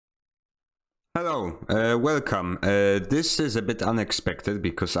Hello, welcome. This is a bit unexpected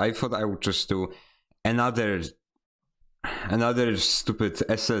because I thought I would just do another stupid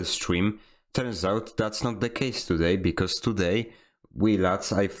SL stream. Turns out that's not the case today, because today we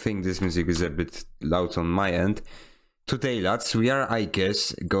lads, I think this music is a bit loud on my end. Today lads, we are, I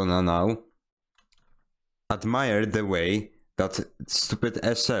guess, gonna now admire the way that stupid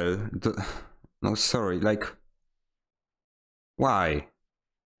SL no, sorry, like, why?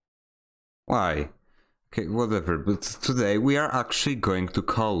 Okay, whatever, but today we are actually going to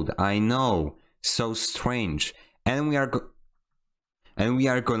code. I know, so strange. And we are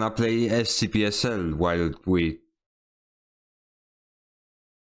gonna play SCPSL while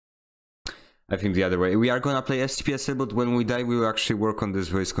I think the other way. We are gonna play SCPSL, but when we die we will actually work on this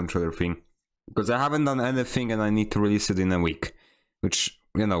voice controller thing. Because I haven't done anything and I need to release it in a week. Which,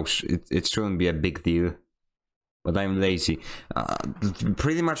 you know, it shouldn't be a big deal. But I'm lazy.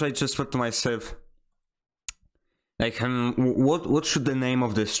 Pretty much I just thought to myself, like, what should the name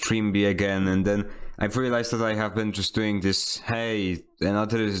of the stream be again? And then I've realized that I have been just doing this, hey,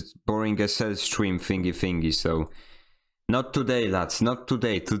 another boring SL stream thingy, so... Not today, lads, not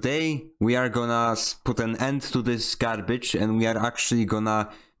today. Today we are gonna put an end to this garbage and we are actually gonna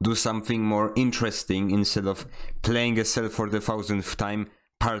do something more interesting instead of playing SL for the 1000th time,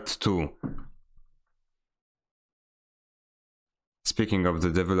 part 2. Speaking of,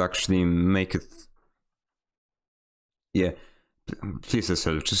 the devil actually make it... Yeah, please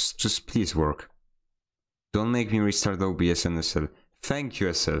SL, just please work. Don't make me restart OBS and SL. Thank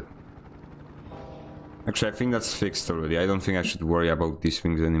you, SL. Actually, I think that's fixed already. I don't think I should worry about these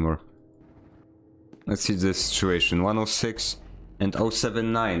things anymore. Let's see the situation. 106 and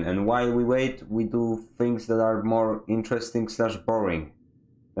 079. And while we wait, we do things that are more interesting / boring.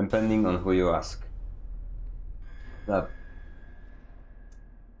 Depending on who you ask. That...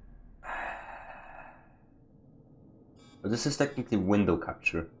 But this is technically window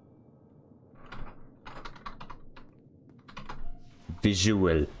capture.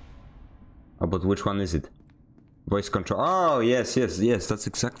 Visual. Oh, but which one is it? Voice control. Oh, yes, that's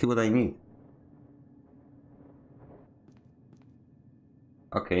exactly what I need.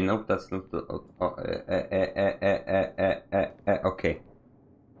 Okay, nope, that's not the...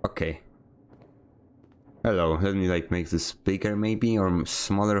 Okay. Hello, let me like make this bigger maybe, or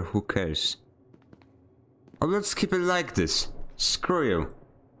smaller, who cares? Oh, let's keep it like this. Screw you.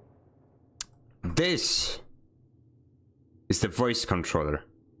 This is the voice controller.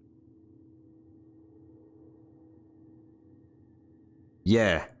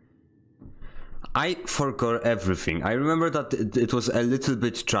 Yeah. I forgot everything. I remember that it was a little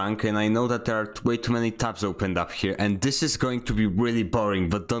bit drunk, and I know that there are way too many tabs opened up here, and this is going to be really boring,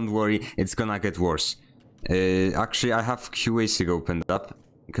 but don't worry, it's gonna get worse. Actually, I have QASig opened up.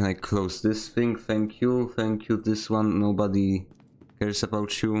 Can I close this thing? Thank you, this one, nobody cares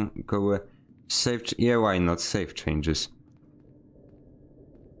about you. Go save, yeah, why not? Save changes.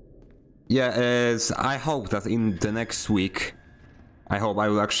 Yeah, I hope that in the next week, I hope I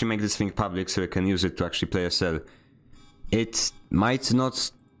will actually make this thing public so I can use it to actually play SL. It might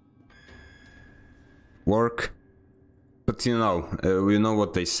not work, but you know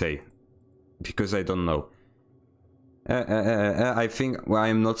what they say, because I don't know. I think, well,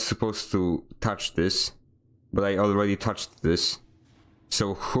 I'm not supposed to touch this, but I already touched this,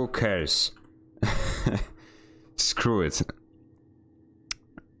 so who cares? Screw it.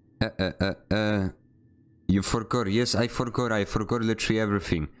 You forgot. Yes, I forgot literally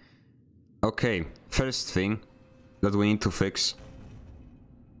everything. Okay, first thing that we need to fix.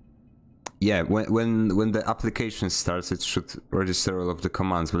 Yeah, when the application starts, it should register all of the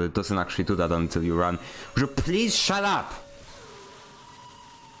commands, but it doesn't actually do that until you run. Would you please shut up?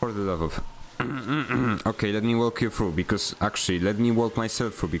 For the love of... Okay, let me walk you through, because actually, let me walk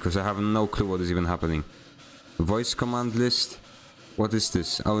myself through, because I have no clue what is even happening. Voice command list. What is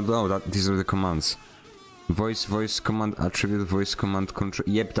this? Oh no, these are the commands. Voice command attribute, voice command control.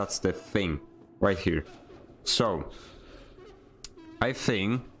 Yep, that's the thing. Right here. So, I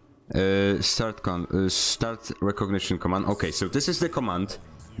think... start recognition command. Okay, so this is the command,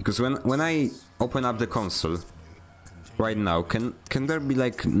 because when I open up the console right now, can there be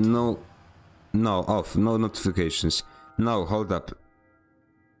like no notifications? No, hold up.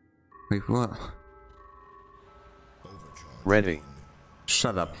 Wait, what? Ready.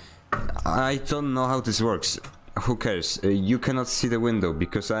 Shut up. I don't know how this works. Who cares? You cannot see the window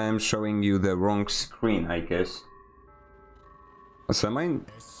because I am showing you the wrong screen, I guess. So am I?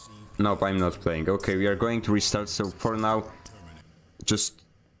 Nope, I'm not playing. Okay, we are going to restart, so for now, just...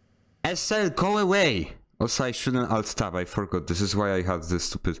 SL, go away! Also, I shouldn't alt-tab, I forgot. This is why I had this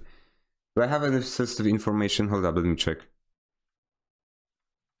stupid Do I have any sensitive information? Hold up, let me check.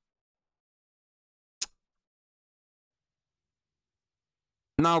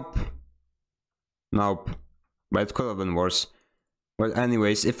 Nope. Nope. But it could have been worse. Well,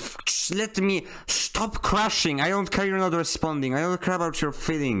 anyways, let me stop crashing. I don't care you're not responding. I don't care about your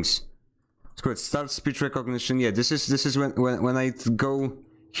feelings. It's good. Start speech recognition. Yeah, this is when I go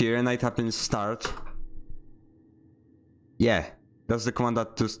here and I tap in start. Yeah, that's the command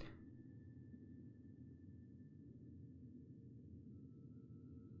that to.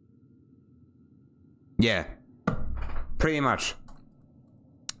 Yeah, pretty much.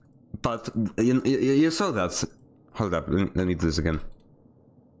 But you saw that. Hold up, let me do this again.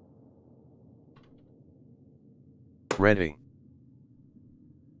 Ready.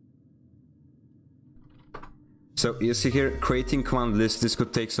 So you see here, creating command list, this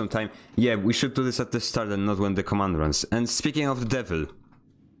could take some time. Yeah, we should do this at the start and not when the command runs. And speaking of the devil.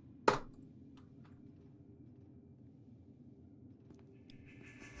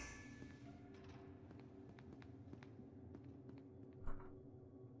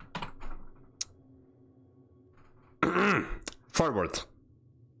 Forward.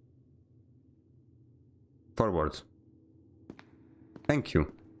 Forward. Thank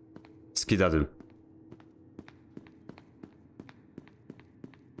you. Skidaddle.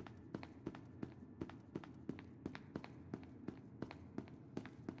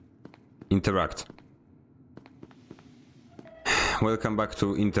 Interact. Welcome back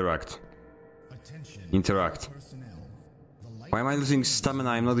to interact. Interact. Why am I losing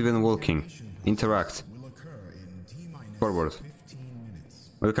stamina? I'm not even walking. Interact. Forward.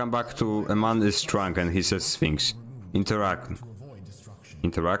 Welcome back to a man is drunk and he says things. Interact.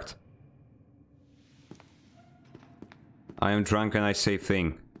 Interact. I am drunk and I say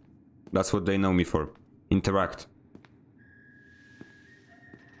thing. That's what they know me for. Interact.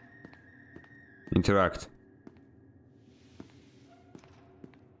 Interact.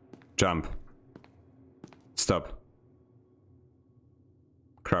 Jump. Stop.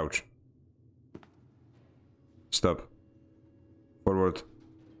 Crouch. Stop. Forward.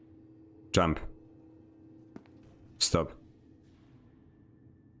 Jump. Stop.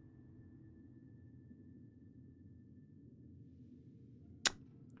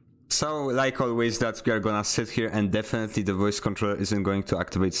 So, like always, that we are gonna sit here and definitely the voice controller isn't going to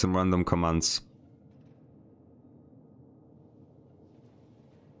activate some random commands.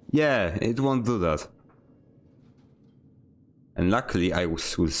 Yeah, it won't do that. And luckily I will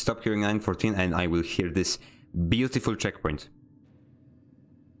stop hearing 914 and I will hear this beautiful checkpoint.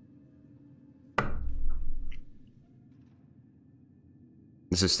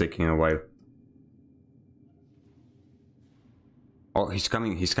 This is taking a while. Oh, he's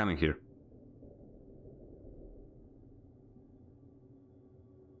coming here.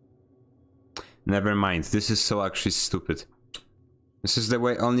 Never mind, this is so actually stupid. This is the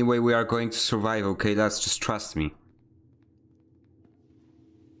only way we are going to survive, okay? Let's just trust me.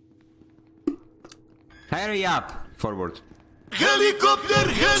 Hurry up! Forward. Helicopter,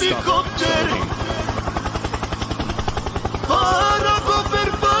 helicopter!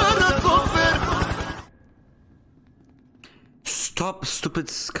 Stop stupid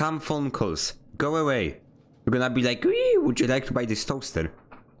scam phone calls. Go away. You're gonna be like, would you like to buy this toaster?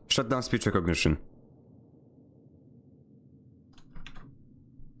 Shut down speech recognition.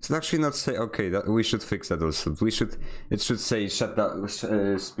 It's actually not say okay. That we should fix that also. It should say shut down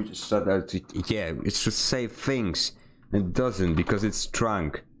speech. Shut down. Yeah, it should say things. It doesn't because it's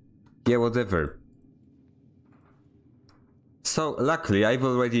drunk. Yeah, whatever. So luckily, I've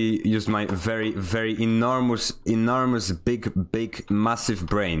already used my very enormous, big, massive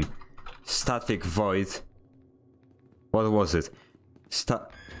brain. Static void. What was it?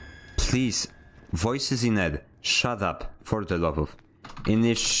 Please, voices in Ed. Shut up, for the love of.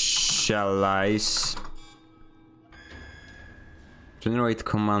 Initialize. Generate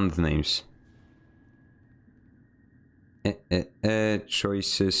command names.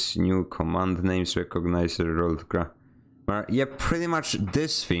 Choices, new command names, recognizer, rolled graph. Yeah, pretty much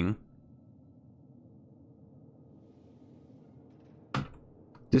this thing.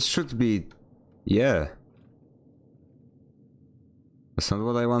 This should be. Yeah. That's not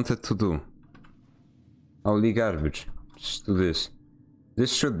what I wanted to do. Holy garbage. Just do this.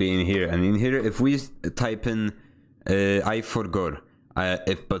 This should be in here, and in here, if we type in I forgot.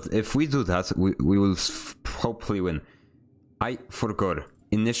 But if we do that, we will hopefully win. I forgot.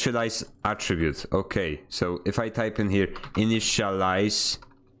 Initialize attribute. Okay, so if I type in here initialize,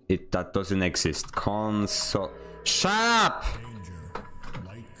 that doesn't exist. Console. Shut up! Danger.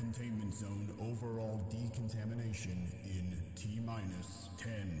 Light containment zone overall decontamination in T-10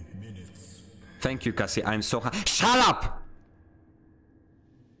 minutes. Thank you, Cassie. I'm so Shut up!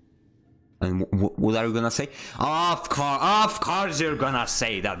 And what are you gonna say? Of course you're gonna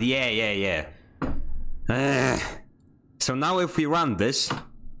say that. Yeah. So now if we run this...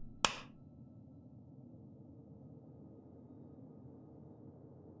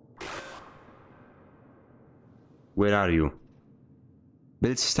 Where are you?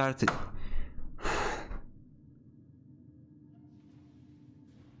 Build started.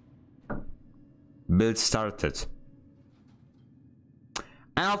 Build started.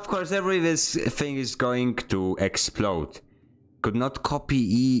 And of course this thing is going to explode. Could not copy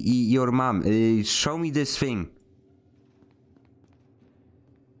your mom. Show me this thing.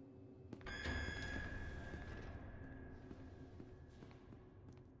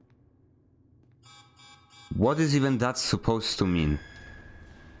 What is even that supposed to mean?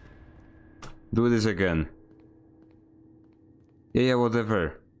 Do this again. Yeah,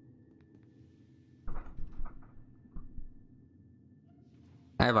 whatever.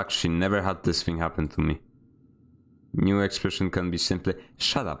 I've actually never had this thing happen to me. New expression can be simply...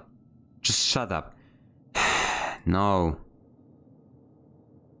 Shut up. Just shut up. No.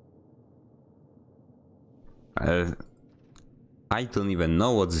 I don't even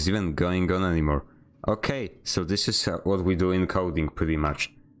know what's even going on anymore. Okay, so this is what we do in coding, pretty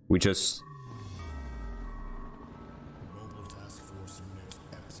much. We just... Mobile Task Force Unit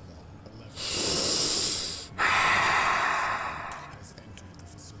Epsilon 11 has entered the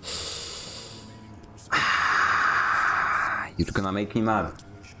facility. All remaining personnel You're gonna make me mad. evacuation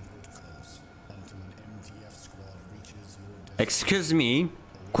protocols until an MTF squad reaches your destination. Excuse me,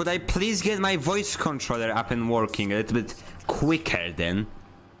 could I please get my voice controller up and working a little bit quicker then?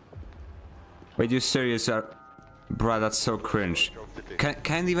 Wait, you serious? Bruh, that's so cringe.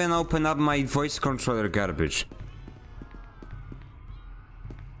 Can't even open up my voice controller garbage.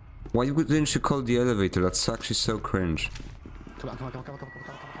 Why didn't you call the elevator? That's actually so cringe. Come on.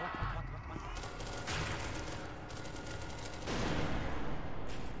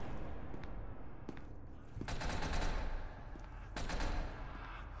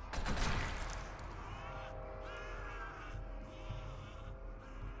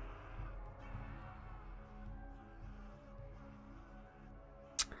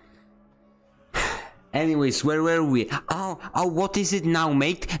 Anyways, where were we? Oh, what is it now,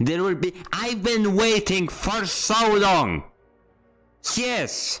 mate? There will be... I've been waiting for so long!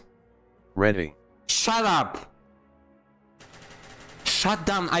 Yes! Ready. Shut up! Shut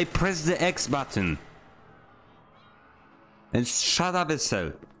down, I pressed the X button. And shut up, SL.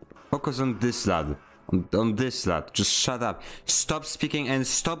 Focus on this lad. On this lad. Just shut up. Stop speaking and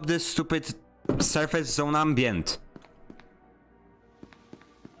stop this stupid surface zone ambient.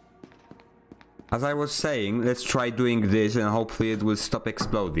 As I was saying, let's try doing this and hopefully it will stop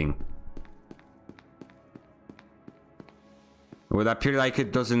exploding. It would appear like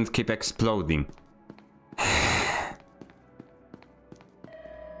it doesn't keep exploding.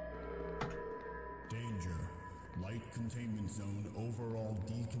 Danger. Light containment zone overall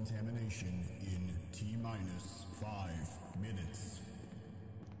decontamination in T-minus 5 minutes.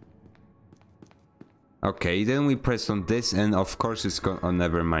 Okay, then we press on this and of course it's gone. Oh,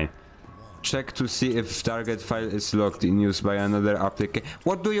 never mind. Check to see if target file is locked in use by another application.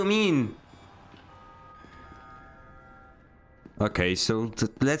 What do you mean? Okay, so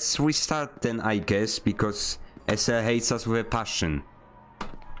let's restart then, I guess, because SL hates us with a passion.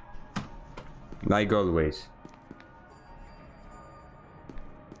 Like always.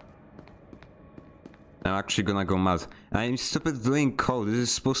 I'm actually gonna go mad. I'm stupid doing code. This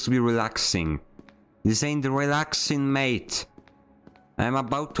is supposed to be relaxing. This ain't relaxing, mate. I'm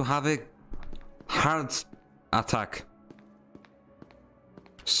about to have a heart attack.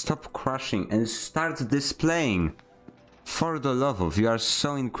 Stop crashing and start displaying. For the love of, you are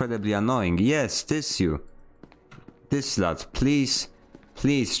so incredibly annoying. Yes, this you. This lad, please,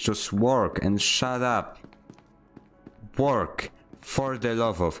 please just work and shut up. Work. For the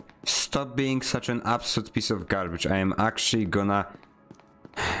love of. Stop being such an absolute piece of garbage. I am actually gonna...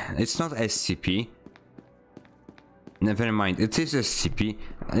 It's not SCP. Never mind, it is SCP.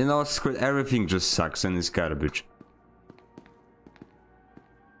 You know, screw everything just sucks and is garbage.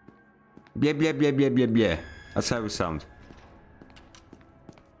 Blah blah blah blah blah blah. That's how we sound.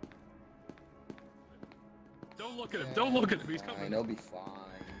 Don't look at him. Don't look at him. He's coming. He'll be fine.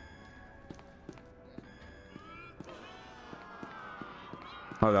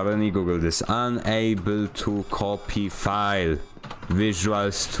 Hold on, let me Google this. Unable to copy file.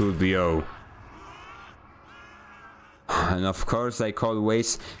 Visual Studio. And of course, like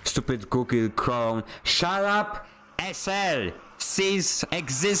always, stupid Google Chrome. Shut up, SL! Cease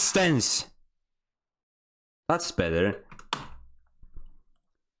existence! That's better.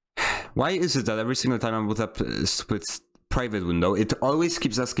 Why is it that every single time I boot up a stupid private window, it always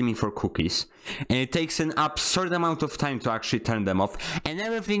keeps asking me for cookies, and it takes an absurd amount of time to actually turn them off, and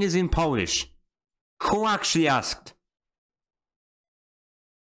everything is in Polish? Who actually asked?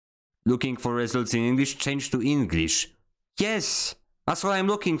 Looking for results in English? Change to English. Yes, that's what I'm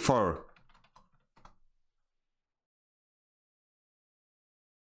looking for.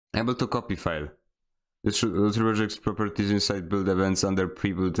 Able to copy file. This should projects properties inside build events under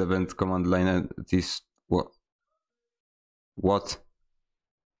pre-build event command line entities. What? What?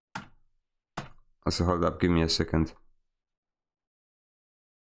 Also, hold up, give me a second.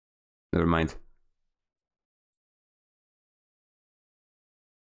 Never mind.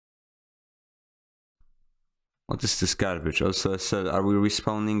 What is this garbage? Also, SL, are we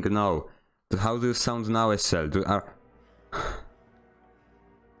respawning? No. How do you sound now, SL?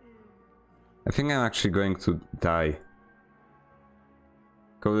 I think I'm actually going to die.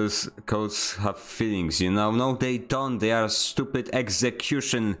 Codes have feelings, you know? No, they don't. They are stupid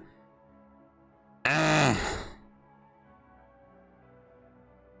execution.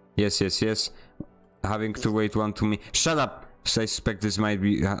 Yes. Having to wait 1 to me. Shut up! I suspect this might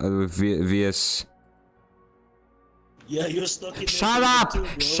be VS. Yeah, you're stuck in there. Shut up! Too,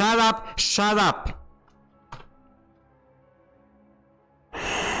 Shut up! Shut up!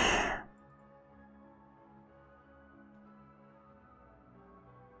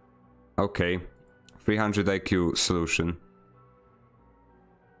 Okay, 300 IQ solution.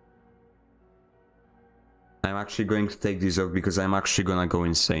 I'm actually going to take this off because I'm actually gonna go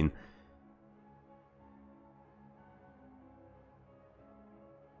insane.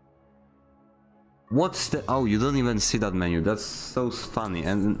 What's the... Oh, you don't even see that menu. That's so funny.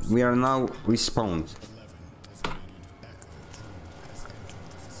 And we are now respawned.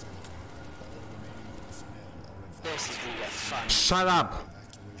 Shut up!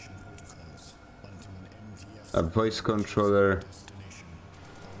 A voice controller,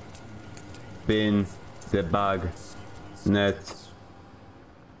 bin, debug, net,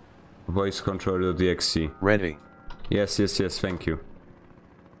 voice controller.exe. Ready. Yes, thank you.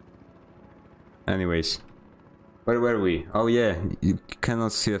 Anyways, where were we? Oh yeah, you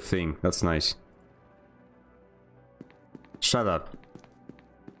cannot see a thing. That's nice. Shut up.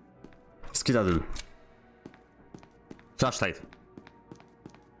 Skedaddle. Flashlight.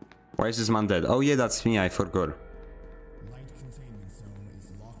 Why is this man dead? Oh yeah, that's me, I forgot. Light containment zone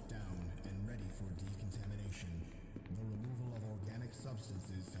is locked down and ready for decontamination. The removal of organic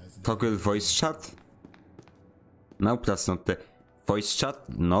substances has... Toggle voice chat? Nope, that's not the... Voice chat?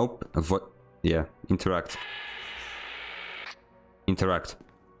 Nope. Yeah, interact. Interact.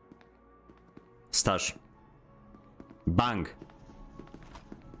 Stash. Bang.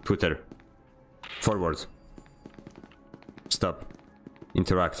 Twitter. Forward. Stop.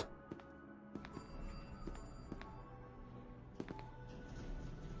 Interact.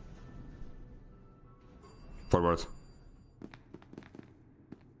 Forward.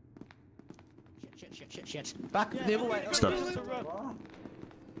 Shit. Back the other way. Stop.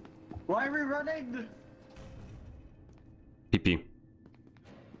 Why are we running? PP.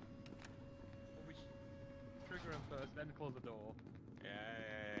 Trigger him first, then close the door. Yeah.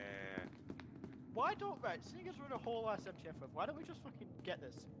 Why don't seeing as we're in a whole ass MTF web, why don't we just fucking get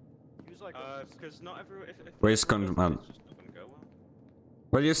this? Use like Because not everyone. If Voice command. it's just not gonna go well.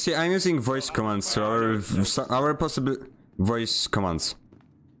 Well, you see, I'm using voice commands, so our possible voice commands.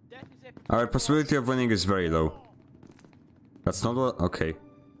 Our possibility of winning is very low. That's not what. Okay.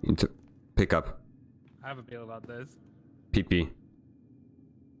 Pick up. I have a feel about this. PP.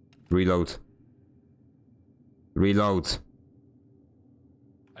 Reload. Reload.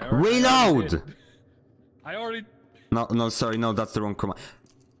 Reload! I already... No, sorry, no, that's the wrong command.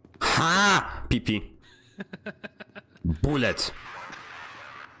 Ha! PP. Bullet.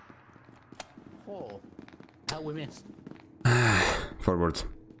 Oh, how we missed. Forward.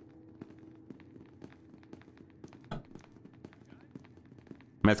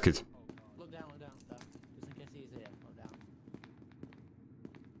 Medkit. Look down, stuff. Just in case he's here. Look down.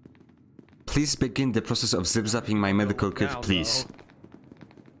 Please begin the process of zip-zapping my medical kit, please.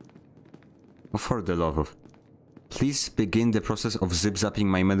 Oh, for the love of... Please begin the process of zip-zapping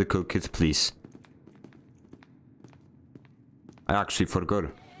my medical kit, please. I actually forgot.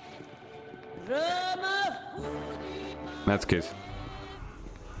 Medkit.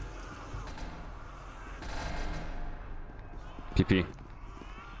 PP.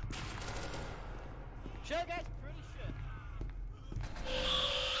 Shit, guys, pretty shit.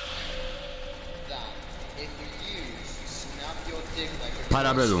 That if you use snap your dick like a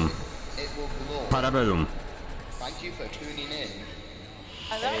Parabellum. it will glow. Parabellum. Thank you for tuning in.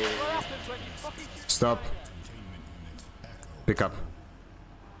 And that's what happens when you fucking Stop. Pick up.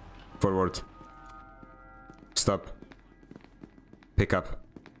 Forward. Stop. Pick up.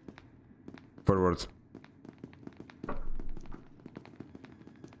 Forward.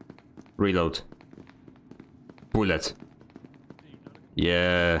 Reload. Bullet.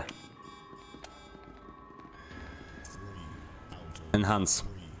 Yeah. Enhance.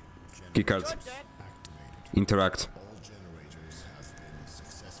 Keycard. Interact.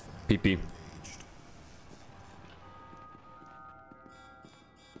 PP.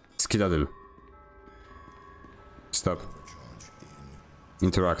 Skedaddle. Stop.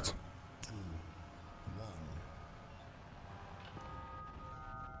 Interact.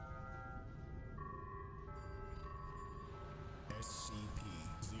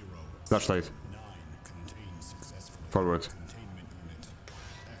 Flashlight. Forward.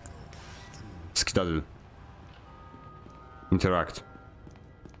 Skedaddle. Interact.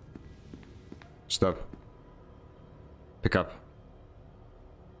 Stop. Pick up.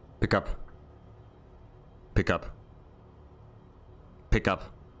 Pick up. Pick up. Pick up.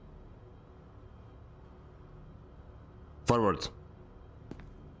 Forward.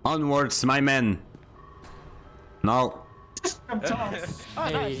 Onwards, my men. Now.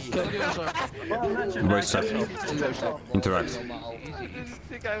 Voice chat. Interact.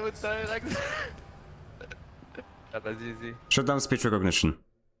 think I would die like that. That was easy. Shut down speech recognition.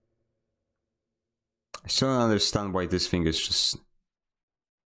 I still don't understand why this thing is just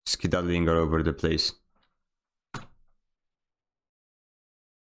skedaddling all over the place.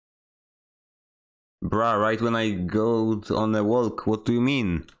 Bruh, right when I go on a walk, what do you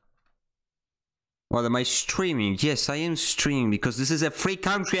mean? What, am I streaming? Yes, I am streaming because this is a free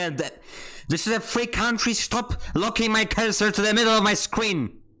country and this is a free country. Stop locking my cursor to the middle of my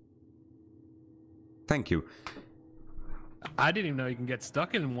screen. Thank you. I didn't even know you can get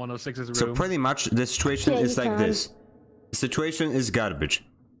stuck in 106's room. So pretty much the situation is like this. The situation is garbage.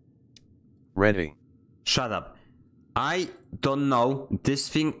 Ready. Shut up. I don't know. This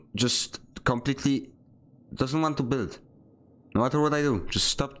thing just completely doesn't want to build. No matter what I do, just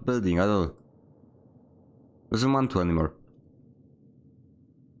stopped building at all. Doesn't want to anymore.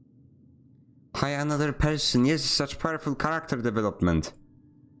 Hi, another person. Yes, such powerful character development.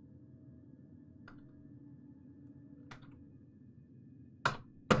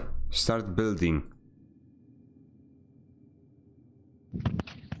 Start building.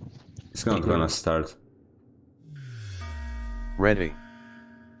 It's not gonna start. Ready.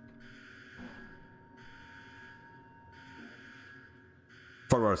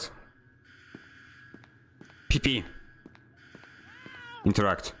 Forward. PP.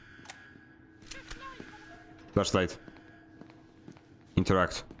 Interact. Flashlight.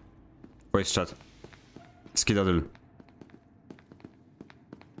 Interact. Voice chat. Skedaddle.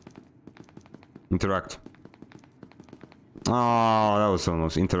 Interact. Oh, that was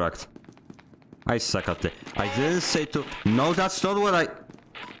almost interact. I suck at it. I didn't say to. No, that's not what I.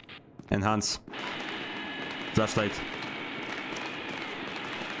 Enhance. Flashlight.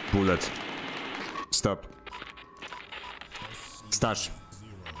 Bullet. Stop. Stash.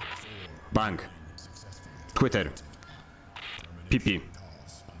 Bang. Twitter. PP.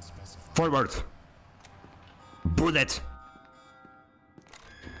 Forward. Bullet.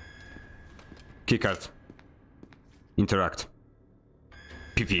 Keycard. Interact.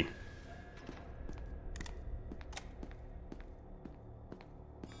 PP.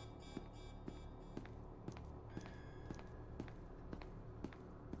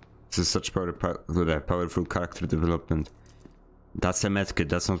 This is such powerful character development. That's a medkit,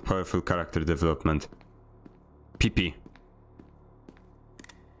 that's not powerful character development. PP.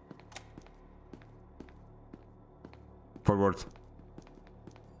 Forward.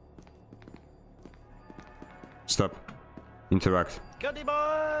 Stop. Interact. Kill the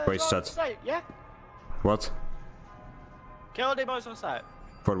boys Voice on chat. site, yeah? What? Kill the boys on site.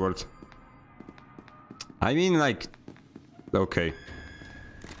 Forward. I mean, like, okay.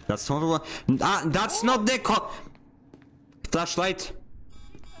 That's not what. That's not the flashlight.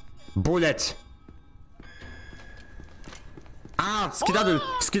 Bullet. Skedaddle.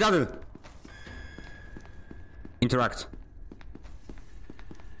 Skedaddle. Interact.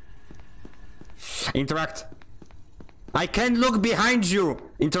 Interact. I can't look behind you.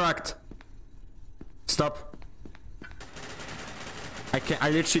 Interact. Stop. I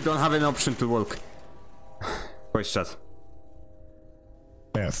literally don't have an option to walk. Voice chat.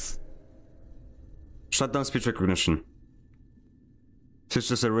 F. Shut down speech recognition. It's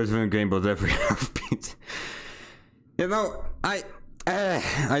just a rhythm game, but every half beat. You know,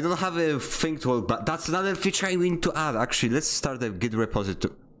 I don't have a thing to hold, but that's another feature I need to add. Actually, let's start a Git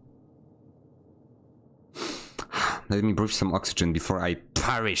repository. Let me breathe some oxygen before I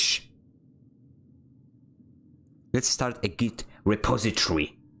perish. Let's start a Git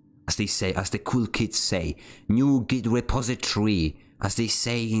repository. As they say, as the cool kids say. New Git repository, as they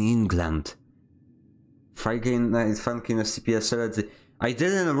say in England. Frankenstein SCPSL. I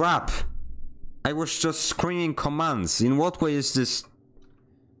didn't rap. I was just screaming commands. In what way is this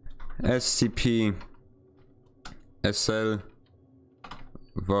SCPSL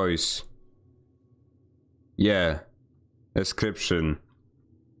voice? Yeah. Description.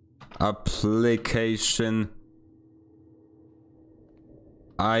 Application.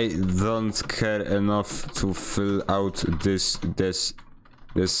 I don't care enough to fill out this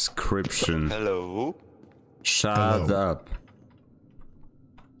description. Hello. Shut up.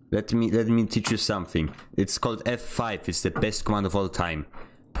 Let me teach you something. It's called F5. It's the best command of all time.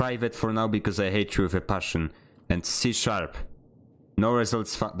 Private for now because I hate you with a passion. And C#. No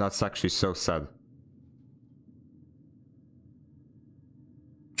results. That's actually so sad.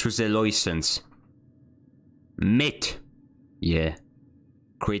 Choose a license. Mit. Yeah.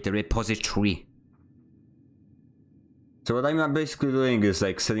 Create a repository. So what I'm basically doing is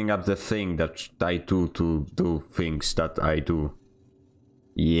like setting up the thing that I do to do things that I do.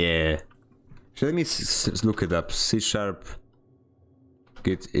 Yeah. So let me look it up. C#.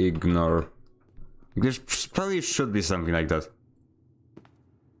 Git ignore. There probably should be something like that.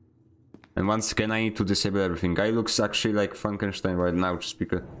 And once again I need to disable everything. Guy looks actually like Frankenstein right now just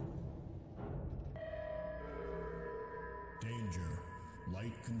because. Danger.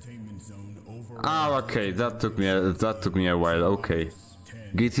 Light containment zone over. Oh, okay, that took me a while. Okay.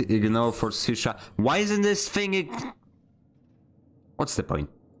 Git ignore for C#. Why isn't this thing? What's the point?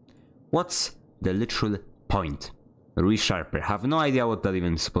 What's the literal point? Resharper. Have no idea what that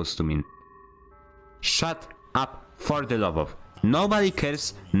even is supposed to mean. Shut up for the love of. Nobody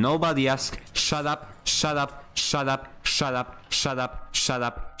cares. Nobody asks. Shut up. Shut up. Shut up. Shut up. Shut up. Shut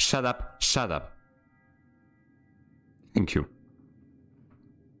up. Shut up. Shut up. Thank you.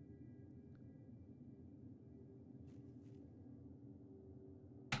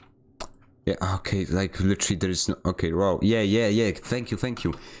 Yeah, okay, like literally there is no... Okay, wow. Yeah. Thank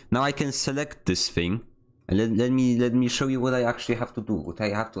you. Now I can select this thing. And let me show you what I actually have to do. What I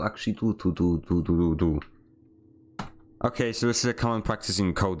have to actually do. Okay, so this is a common practice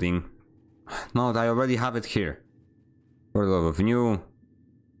in coding. No, I already have it here. For the love of new.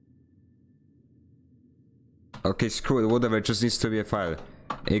 Okay, screw it, whatever, it just needs to be a file.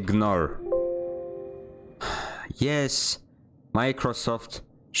 Ignore. Yes. Microsoft.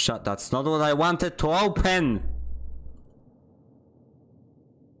 Shut, that's not what I wanted to open.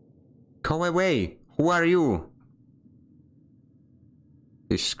 Go away. Who are you?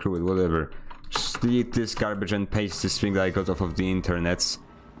 Screw it, whatever. Just delete this garbage and paste this thing that I got off of the internet.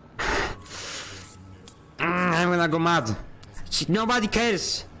 I'm gonna go mad. Nobody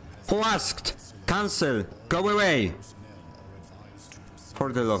cares. Who asked? Cancel. Go away.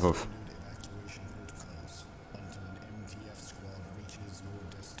 For the love of.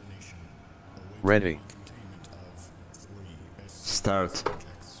 Ready. Start.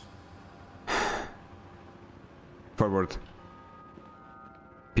 Forward.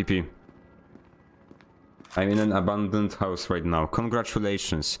 PP. I'm in an abandoned house right now.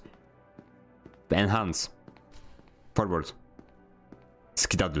 Congratulations. Enhance. Forward.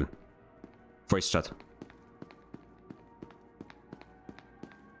 Skedaddle. Voice chat.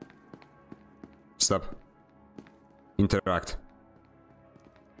 Stop. Interact.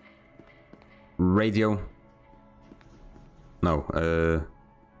 Radio. No,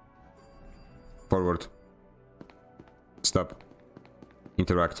 forward. Stop.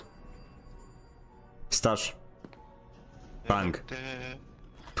 Interact. Stash. Bang.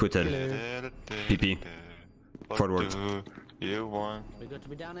 Twitter. PP. Forward. You want. We got to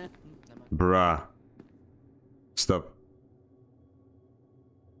be down here. Bruh. Stop.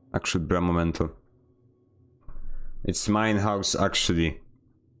 Actually, bruh, momento. It's mine house, actually.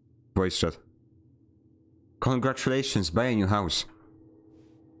 Voice chat. Congratulations, buy a new house.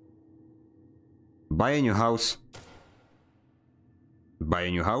 Buy a new house. Buy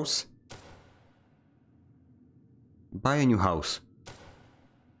a new house. Buy a new house.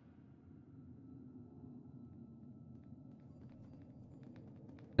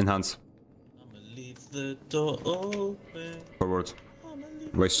 Enhance. I'ma leave the door open. Forward.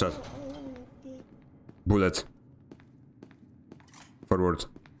 Voice chat. Bullet. Forward.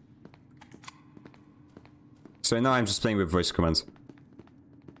 So now I'm just playing with voice commands.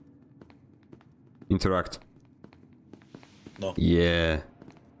 Interact. No. Yeah.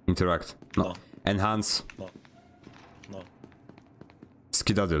 Interact. No. No. Enhance. No. No.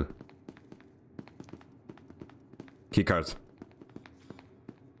 Skedaddle. Keycard.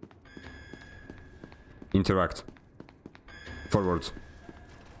 Interact. Forward.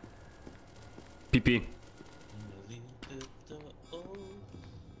 PP.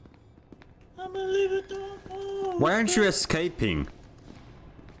 Why aren't you escaping?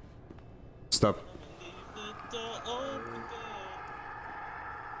 Stop.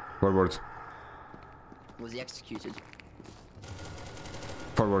 Forward. Was he executed?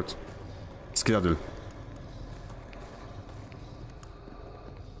 Forward. Skedaddle.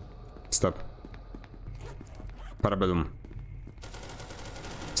 Stop. Parabellum.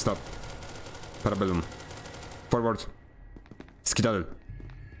 Stop. Parabellum. Forward. Skedaddle.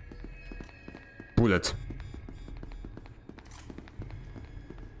 Bullet.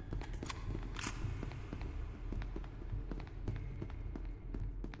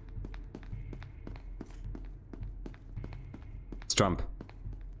 Jump.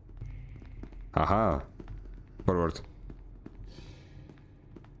 Aha. Forward.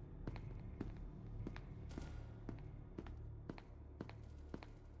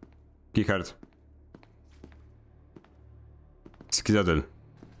 Keycard. Skedaddle.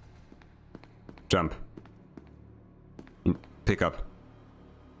 Jump. Pick up.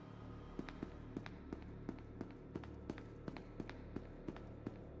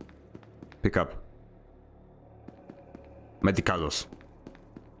 Pick up. Medicalos.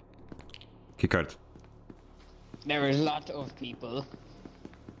 Keycard. There is a lot of people.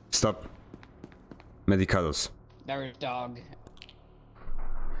 Stop. Medicalos. There is dog.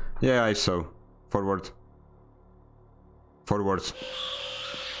 Yeah, I saw. Forward. Forward.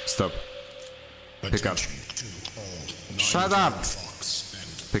 Stop. Pick up. Shut up!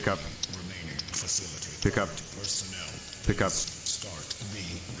 Pick up. Pick up. Pick up.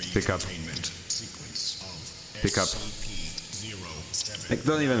 Pick up. Pick up. Like,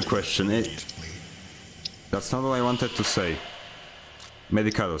 don't even question it. That's not what I wanted to say.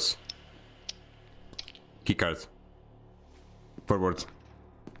 Medicalos. Keycard. Forward.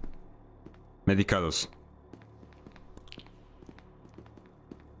 Medicalos.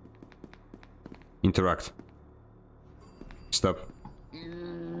 Interact. Stop.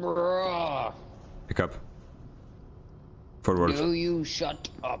 Bruh. Pick up. Forward. Do you shut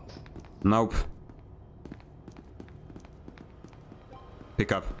up? Nope.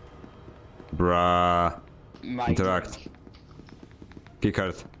 Pick up. Bruh. My Interact. God.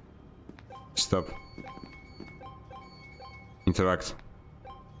 Keycard. Stop. Interact.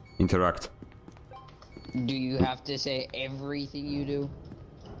 Interact. Do you have to say everything you do?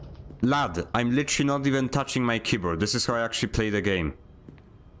 Lad, I'm literally not even touching my keyboard. This is how I actually play the game.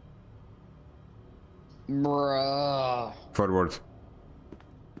 Bruh. Forward.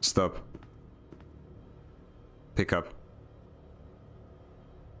 Stop. Pick up.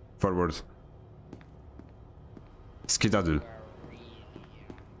 Forward. Skedaddle.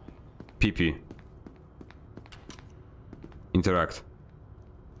 PP. Interact.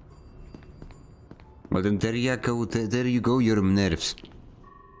 Well then there you go, there you go, your nerves.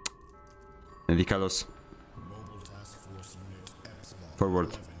 Medicalos. Mobile Task Force Unit Epsilon Forward.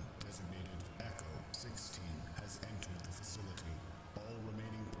 11, designated Echo 16, has entered the facility. All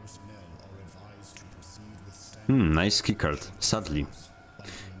remaining personnel are advised to proceed with standard Nice keycard. Sadly.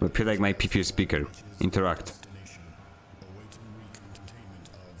 But feel like my PP speaker. Interact. destination. Awaiting recontainment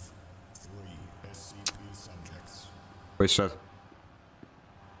of 3 SCP subjects. Voice chat.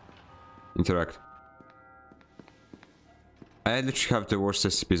 Interact. I literally have the worst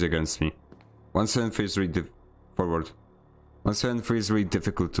SCPs against me. 173 is really forward. 173 is really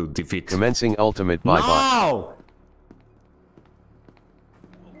difficult to defeat. Commencing ultimate bye-bye. No!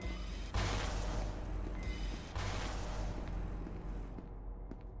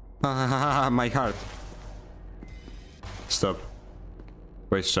 My heart. Stop.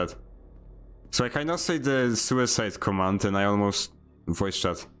 Voice chat. So I cannot say the suicide command and I almost... Voice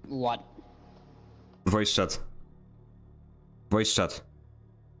chat. What? Voice chat. Voice chat.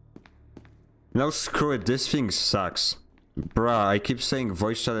 No, screw it, this thing sucks. Bruh, I keep saying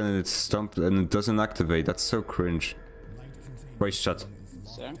voice chat and it's stumped and it doesn't activate. That's so cringe. Voice chat.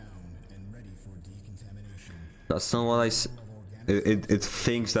 Sir? That's not what I s- it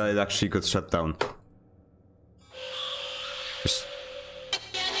thinks that it actually got shut down. Just-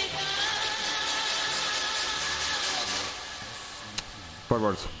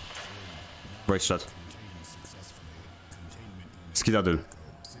 Forward. Voice chat. Skedaddle.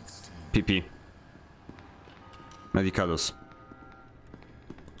 PP. Medicalos.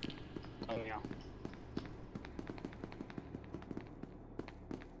 Oh yeah.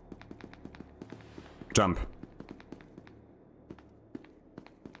 Jump.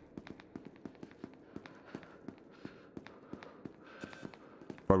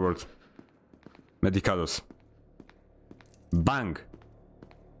 Forward. Medicados. Bang!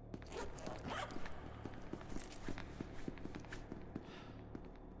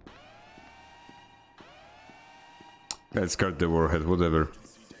 Let's guard the warhead, whatever.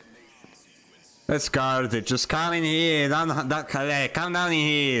 Let's guard it, just come in here, come down in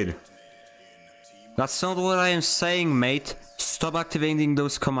here! That's not what I am saying, mate. Stop activating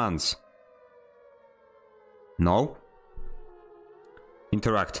those commands. No?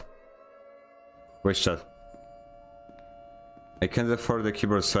 Interact. Voice chat. I can't afford the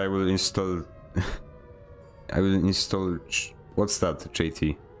keyboard, so I will install... I will install... What's that,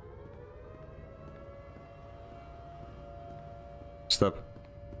 JT? Stop.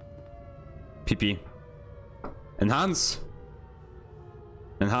 PP. Enhance!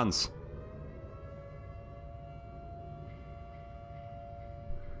 Enhance.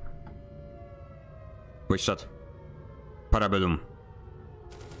 Voice chat. Parabellum.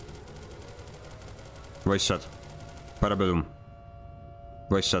 Voice chat. Parabellum.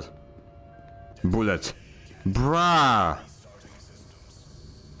 Voice chat. Bullet. Bruh!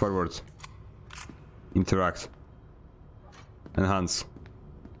 Forward. Interact. Enhance.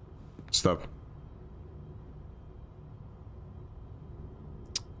 Stop.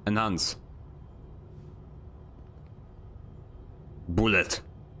 Enhance. Bullet.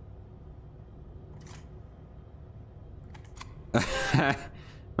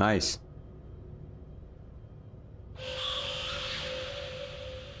 Nice.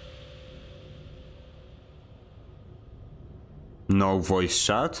 No voice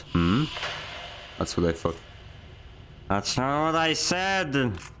chat? Hmm? That's what I thought. That's not what I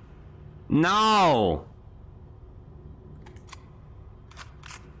said! No!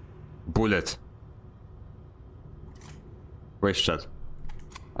 Bullet. Voice chat.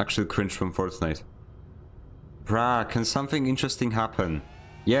 Actual cringe from Fortnite. Bruh, can something interesting happen?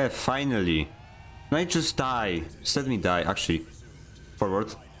 Yeah, finally. Can I just die? Just let me die, actually.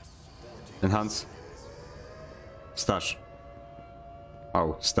 Forward. Enhance. Stash.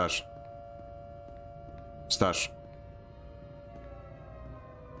 Oh, stash. Stash.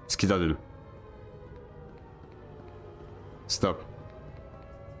 Skedaddle. Stop.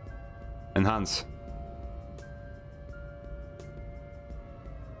 Enhance.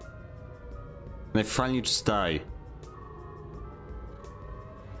 And I finally just die.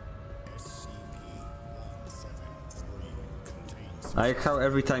 I like how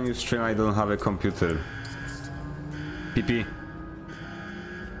every time you stream I don't have a computer. PP.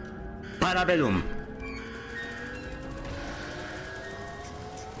 Parabellum.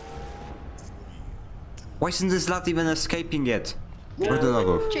 Why isn't this lad even escaping yet? Where the log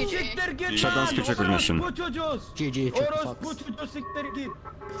off? Shut down speech recognition. GG.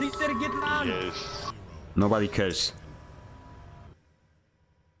 Nobody cares.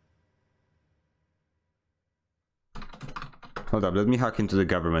 Hold up, let me hack into the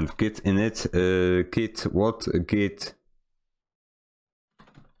government. Git init, git what? Git.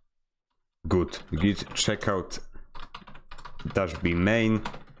 Good. Git checkout dash b main.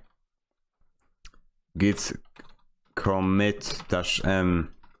 Git commit dash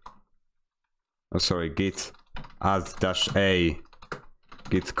m. Oh, sorry, git add dash a.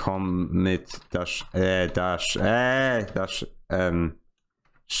 Git commit dash dash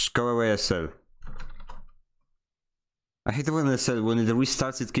go away SL. I hate it when SL, when it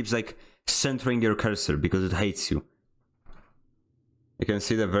restarts, it keeps like centering your cursor because it hates you. I can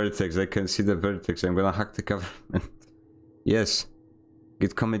see the vertex, I can see the vertex, I'm gonna hack the government. Yes.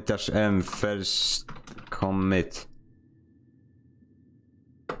 Git commit dash m first commit.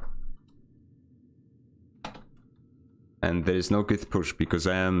 And there is no git push because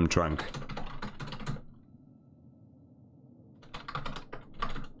I am drunk.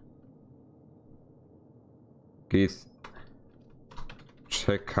 Git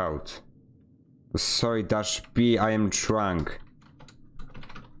checkout. Sorry, dash B, I am drunk.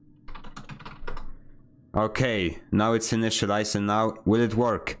 Okay, now it's initialized and now will it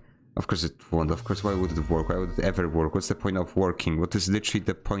work? Of course it won't. Of course, why would it work? Why would it ever work? What's the point of working? What is literally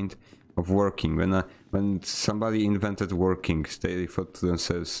the point of working? When somebody invented working, they thought to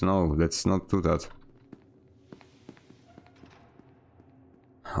themselves, no, let's not do that.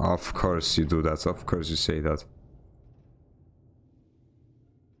 Of course you do that. Of course you say that.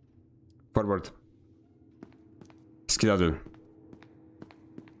 Forward. Skedaddle.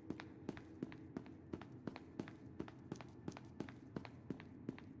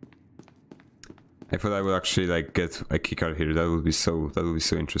 I thought I would actually like get a keycard here. That would be so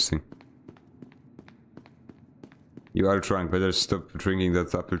interesting. You are drunk. Better stop drinking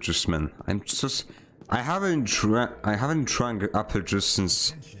that apple juice, man. I'm just... I haven't drunk apple juice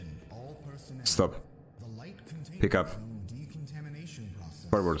since... Stop. Pick up.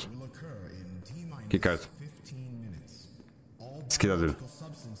 Forward. Kick out. Skedaddle.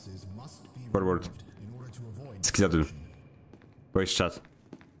 Forward. Skedaddle. Voice chat.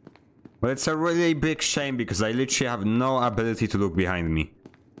 Well, it's a really big shame because I literally have no ability to look behind me.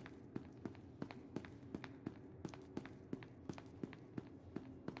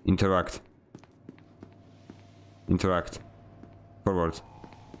 Interact. Interact. Forward.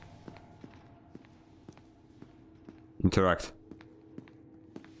 Interact.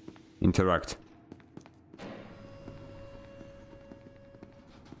 Interact.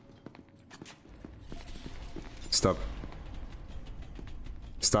 Stop.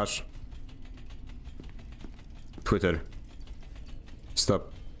 Stash. Twitter.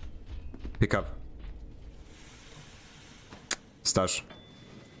 Stop. Pick up. Stash.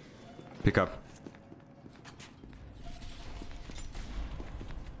 Pick up.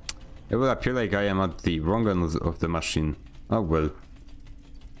 It will appear like I am at the wrong end of the machine. Oh well.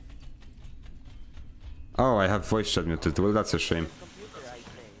 Oh, I have voice chat muted. Well, that's a shame.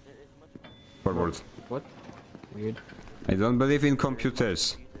 Forward. What? Weird. I don't believe in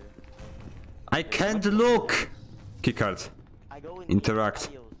computers. I can't look! Keycard. Interact.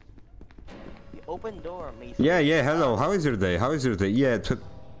 Open door, yeah, hello. How is your day? How is your day? Yeah,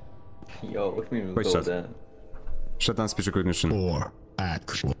 Yo, what do you mean voice chat. that? Shut down speech recognition. Or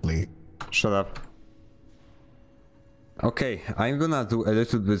actually. Shut up. Okay, I'm gonna do a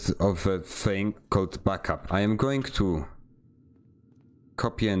little bit of a thing called backup. I am going to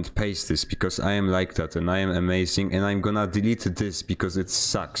copy and paste this because I am like that and I am amazing, and I'm gonna delete this because it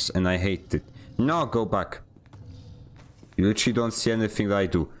sucks and I hate it. No, go back. You literally don't see anything that I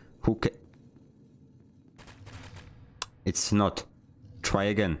do. Who ca- It's not. Try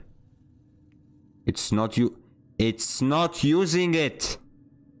again. It's not you. It's not using it.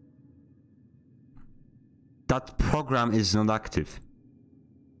 That program is not active.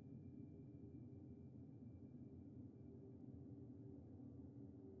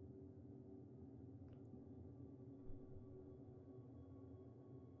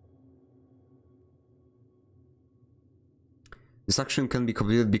 This action can be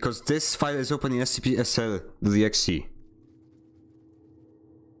completed because this file is open in SCPSL.exe.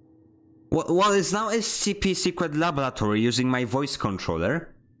 Well, it's now SCP Secret Laboratory using my voice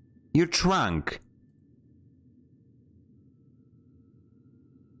controller. You're drunk.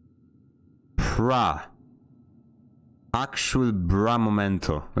 Actual bra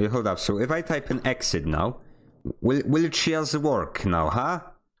momento. Wait, hold up. So if I type in exit now, will it just work now, huh?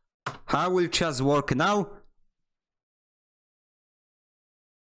 How will it just work now?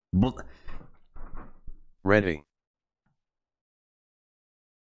 Ready.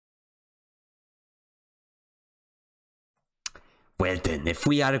 Well then, if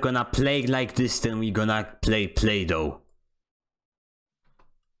we are gonna play like this, then we gonna play Play-Doh.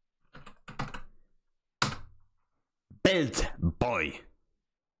 Build, boy.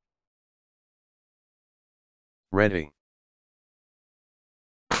 Ready.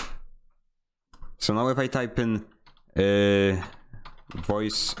 So now if I type in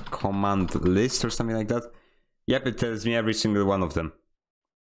voice command list or something like that, yep, it tells me every single one of them.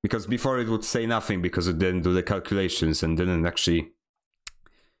 Because before it would say nothing because it didn't do the calculations and didn't actually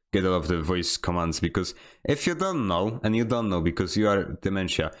get all of the voice commands. Because if you don't know, and you don't know because you are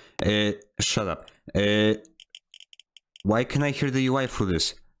dementia, shut up. Why can I hear the UI through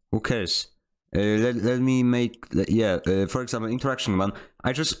this? Who cares? Let me make, for example, interaction one.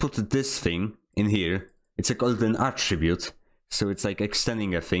 I just put this thing in here. It's called an attribute. So it's like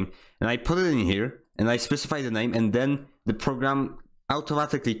extending a thing. And I put it in here and I specify the name, and then the program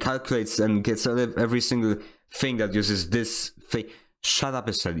automatically calculates and gets every single thing that uses this thing. Shut up,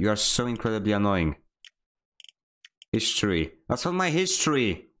 Estelle. You are so incredibly annoying. History. That's not my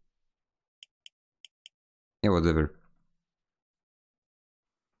history. Yeah, whatever.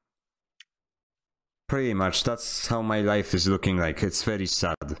 Pretty much, that's how my life is looking like. It's very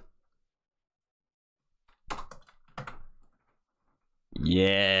sad.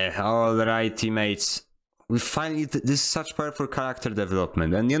 Yeah, alright, teammates. We finally, this is such powerful character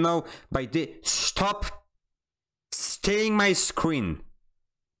development. And you know, by the stop stealing my screen.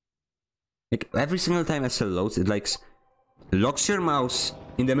 Like, every single time SL loads, it like locks your mouse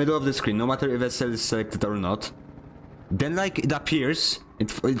in the middle of the screen, no matter if SL is selected or not. Then like it appears,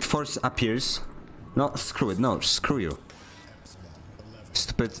 it first appears. No, screw it, no, screw you.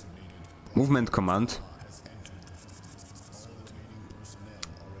 Stupid movement command.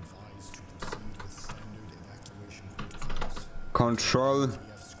 Control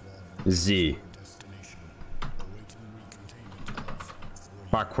Z.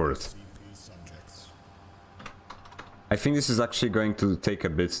 Backward. I think this is actually going to take a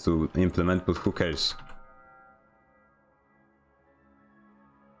bit to implement, but who cares?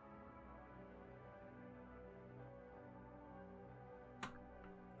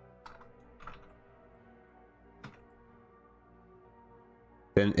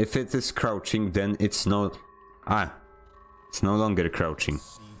 Then if it is crouching, then it's no... Ah, it's no longer crouching.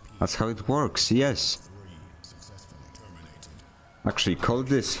 That's how it works, yes. Actually, call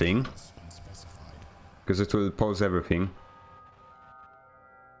this thing, because it will pause everything.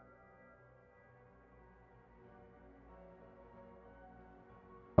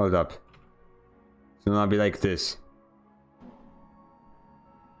 Hold up. So now be like this.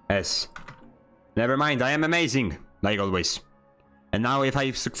 S. Never mind, I am amazing, like always. And now if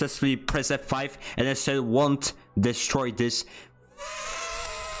I successfully press F5 and SL won't destroy this.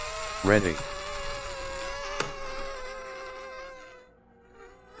 Ready.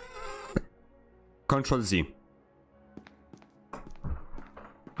 Control Z.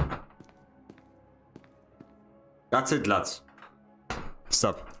 That's it, lads.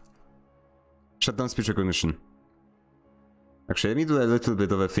 Stop. Shut down speech recognition. Actually, let me do a little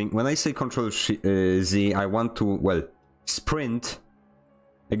bit of a thing. When I say Control Z, I want to, well, sprint.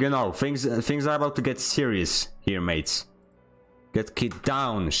 Like, you know, things are about to get serious here, mates. Get kid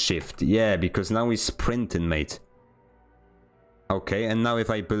down, shift. Yeah, because now we're sprinting, mate. Okay, and now if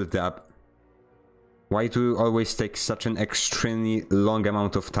I build the app... Why do you always take such an extremely long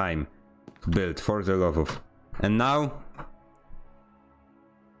amount of time to build, for the love of... And now...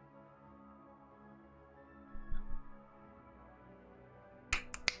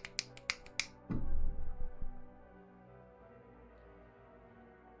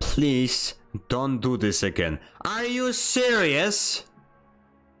 Please, don't do this again. Are you serious?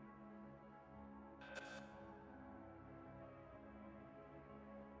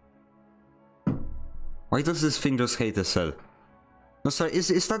 Why does this thing just hate SL? No, sorry,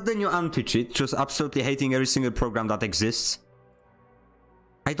 is that the new anti-cheat? Just absolutely hating every single program that exists?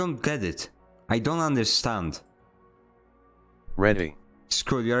 I don't get it. I don't understand. Ready.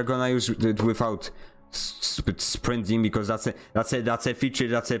 Screw it, you're gonna use it without stupid sprinting because that's a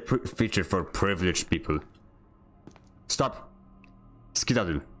feature for privileged people. Stop.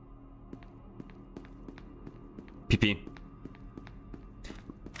 Skedaddle. PP.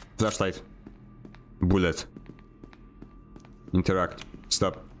 Flashlight. Bullet. Interact.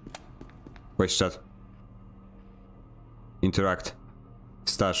 Stop. Voice chat. Interact.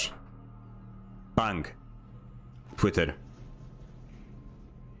 Stash. Bang. Twitter.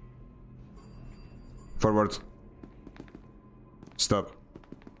 Forward. Stop.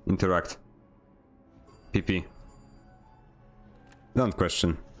 Interact. PP. Don't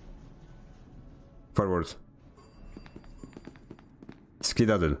question. Forward.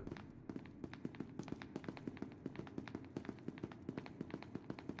 Skedaddle.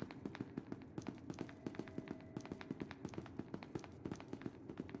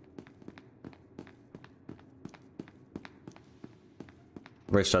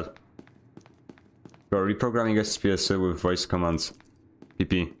 Voice chat. Bro, reprogramming SCPSL with voice commands.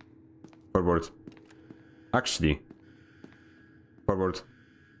 PP. Forward. Actually. Forward.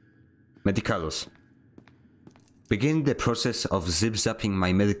 Medicalos. Begin the process of zip-zapping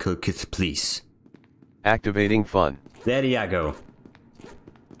my medical kit, please. Activating fun. There you go.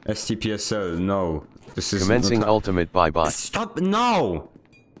 SCPSL, no. This is Commencing ultimate bye-bye. Stop, no!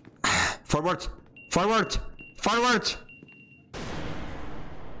 Forward! Forward! Forward!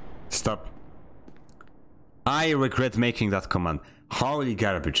 Stop. I regret making that command. Holy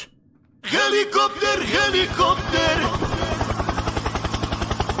garbage. Helicopter! Helicopter!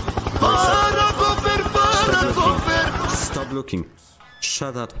 Stop looking.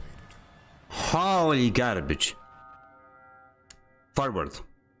 Shut up. Holy garbage. Forward.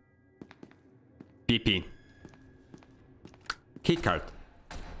 PP. Keycard.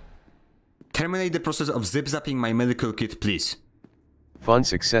 Terminate the process of zip-zapping my medical kit, please. Fun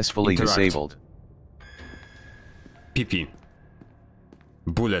successfully Interact. disabled. PP.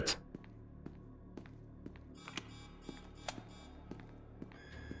 Bullet.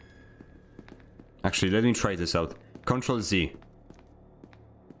 Actually, let me try this out. Control Z.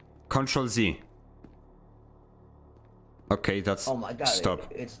 Control Z. Okay, that's... Oh my god,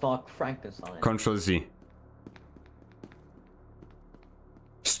 stop. It's not Frankenstein. Control Z.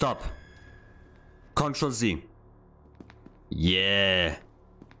 Stop. Control Z. Yeah.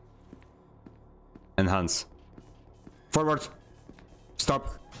 Enhance. Forward. Stop.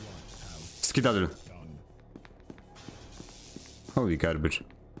 Skedaddle. Holy garbage.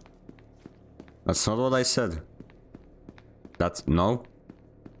 That's not what I said. That's... no.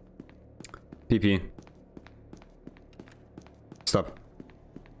 PP. Stop.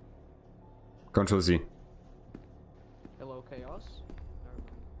 Control Z. Hello, chaos.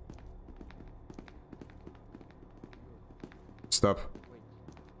 Stop.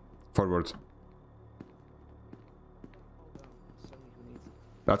 Forward.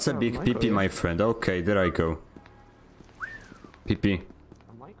 That's a big PP, my friend. Okay, there I go. PP.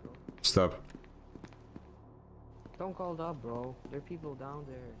 Stop. Don't call it up, bro. There are people down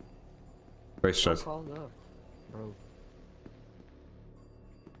there. Wait, shut. Don't call it up, bro.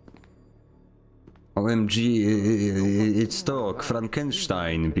 OMG, it's talk.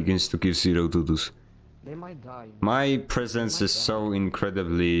 Frankenstein begins to give zero to-dos. They might die. My presence is so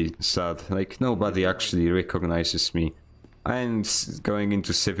incredibly sad. Like, nobody actually recognizes me. I'm going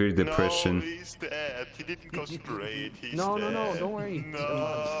into severe depression. No, he's dead. He didn't go straight. He's No, dead. don't worry. No.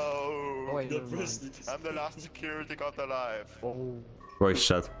 Oh, wait, never mind. I'm the last security guard alive. Oh. Voice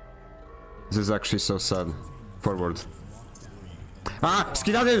chat. This is actually so sad. Forward. Ah!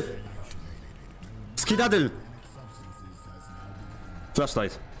 Skedaddle! Skedaddle!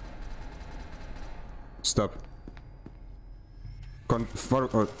 Flashlight. Stop.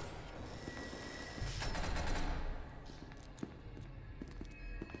 Forward.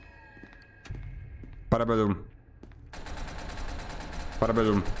 Parabellum.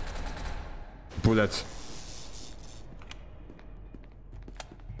 Parabellum. Bullet.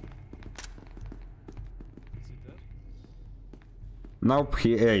 Nope,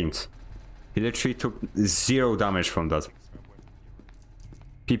 he ain't. He literally took 0 damage from that.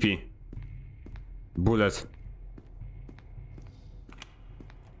 PP. Bullet.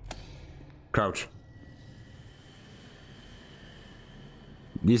 Crouch.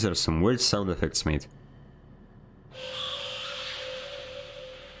 These are some weird sound effects, mate.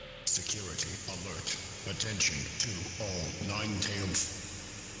 Security alert. Attention to all nine-tailed.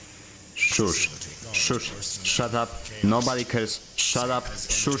 Shush. Shush. Shut up. Nobody cares. Shut up.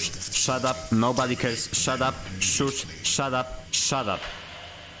 Shush. Shut up. Nobody cares. Shut up. Shush. Shut up. Shut up.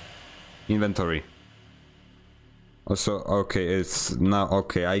 Inventory. Also, okay, it's now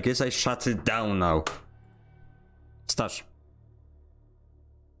okay. I guess I shut it down now. Stash.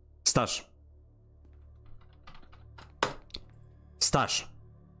 Stash. Stash.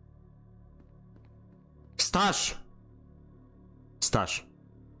 Stash. Stash.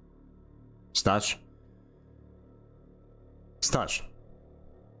 Stash. Stash.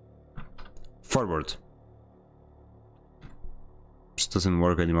 Forward. This doesn't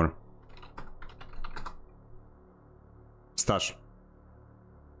work anymore. Stash.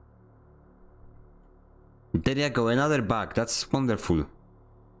 There you go, another bug. That's wonderful.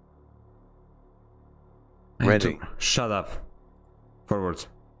 Ready. Shut up. Forward.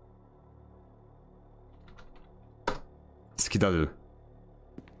 Skedaddle.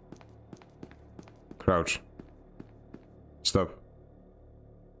 Crouch. Stop.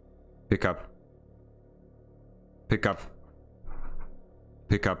 Pick up. Pick up.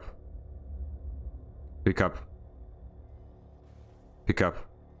 Pick up. Pick up. Pick up.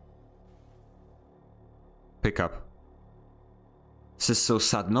 Pick up. This is so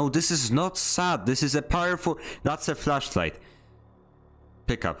sad. No, this is not sad. This is a powerful... That's a flashlight.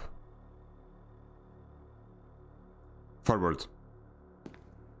 Pick up. Forward.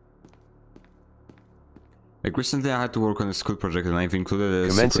 Like recently I had to work on a school project and I've included a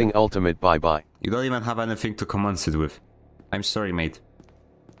Commencing secret... ultimate bye-bye. You don't even have anything to commence it with. I'm sorry, mate.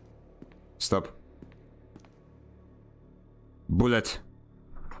 Stop. Bullet.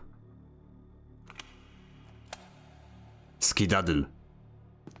 Skedaddle.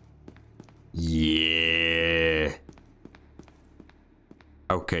 Yeah.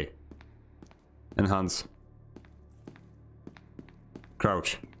 Okay. Enhance.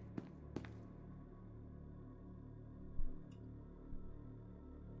 Crouch.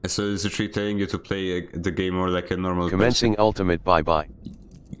 So is it telling you to play the game more like a normal Commencing person? ultimate bye-bye.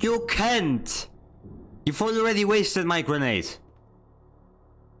 You can't! You've already wasted my grenade.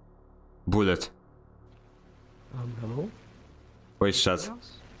 Bullet. Hello? Wait, shut.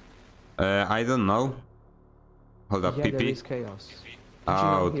 I don't know. Hold up, Yeah, there PP. is chaos. Did you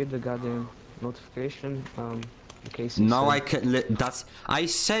Oh. not hear the goddamn notification? In case No, I can. That's. I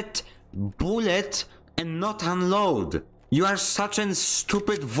said bullet and not unload. You are such a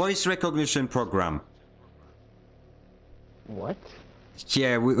stupid voice recognition program. What?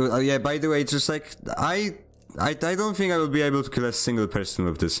 Yeah, yeah. By the way, just like I don't think I will be able to kill a single person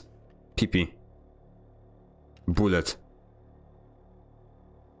with this. PP. Bullet.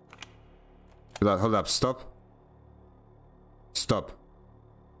 Hold up. Stop. Stop.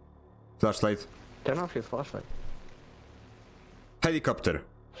 Flashlight. Turn off your flashlight. Helicopter.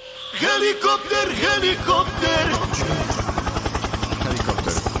 Helicopter, helicopter.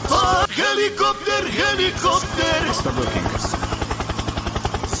 Helicopter. Helicopter, helicopter. Stop looking.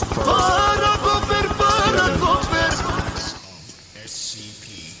 Paracopter, paracopter.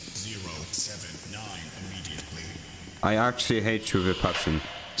 SCP-079 immediately. I actually hate you with a passion.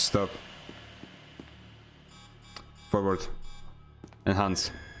 Stop. Forward.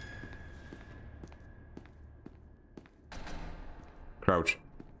 Enhance. Crouch.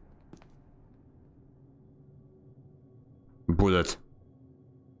 Bullet.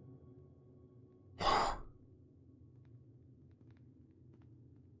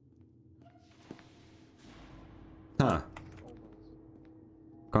 Huh.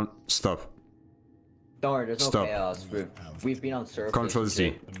 Stop. Don't worry, there's no Stop. chaos. We've been on surface. Control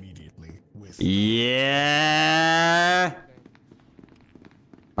Z. Immediately with Yeah.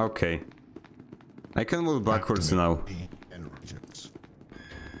 Okay. I can move backwards now.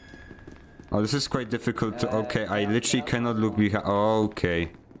 Oh, this is quite difficult to. Okay, I literally cannot look behind.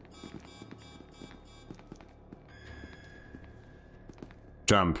 Okay.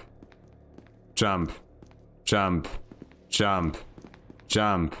 Jump. Jump. Jump. Jump.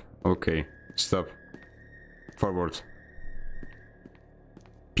 Jump. Okay. Stop. Forward.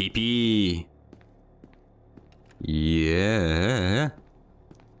 PP. Yeah.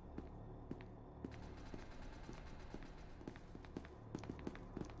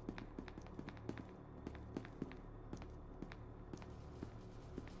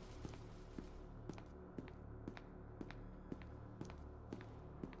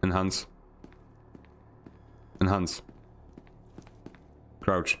 Enhance. Enhance.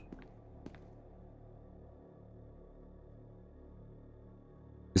 Crouch.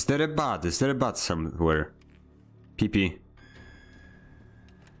 Is there a bat? Is there a bat somewhere? PP.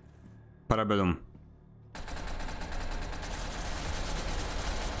 Parabellum.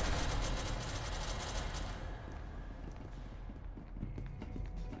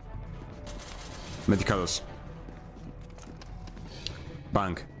 Medicalos.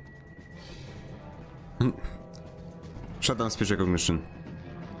 Bank. Shut down speech recognition.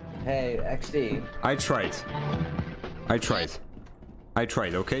 Hey, XD. I tried. I tried. I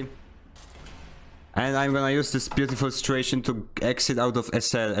tried, okay? And I'm gonna use this beautiful situation to exit out of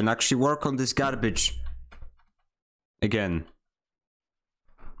SL and actually work on this garbage. Again.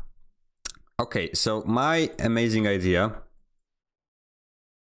 Okay, so my amazing idea.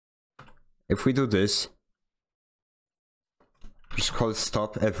 If we do this. Just call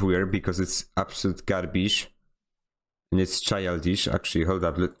stop everywhere because it's absolute garbage. And it's childish. Actually, hold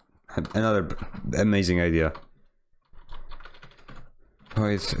up. Another amazing idea.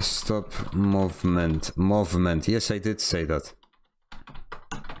 Wait, stop movement. Movement. Yes, I did say that.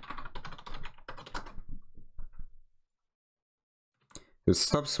 It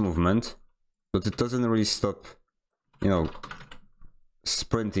stops movement, but it doesn't really stop, you know,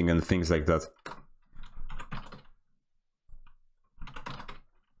 sprinting and things like that.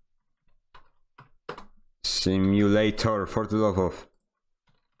 Simulator, for the love of.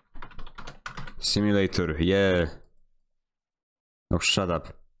 Simulator, yeah. Oh, shut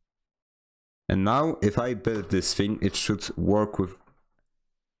up. And now, if I build this thing, it should work with...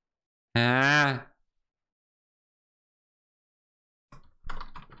 Ah.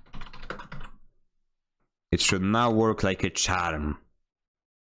 It should now work like a charm.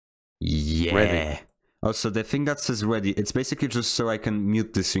 Yeah. Ready. Also, the thing that says ready, it's basically just so I can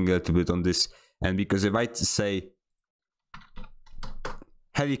mute this thing a little bit on this. And because if I say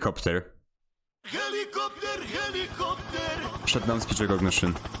helicopter, Helicopter, helicopter. shut down speech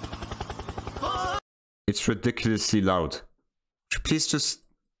recognition. It's ridiculously loud. Please just...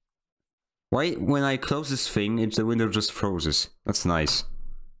 Why when I close this thing, the window just freezes? That's nice.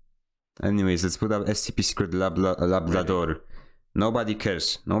 Anyways, let's put up SCP secret labrador. Nobody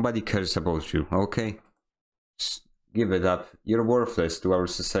cares. Nobody cares about you, okay? Just give it up. You're worthless to our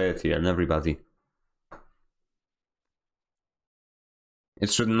society and everybody.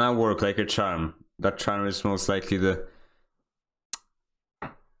 It should now work like a charm. That charm is most likely the...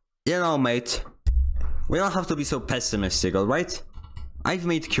 You know, mate. We don't have to be so pessimistic, alright? I've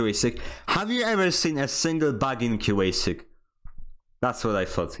made QASIC. Have you ever seen a single bug in QASIC? That's what I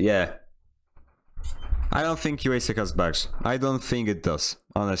thought, yeah. I don't think QASIC has bugs. I don't think it does,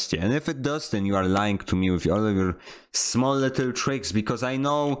 honestly. And if it does, then you are lying to me with all of your small little tricks, because I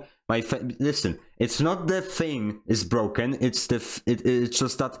know my... Listen, it's not the thing is broken, it's the... it's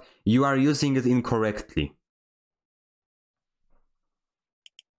just that you are using it incorrectly.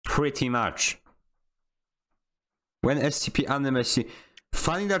 Pretty much. When SCP animation...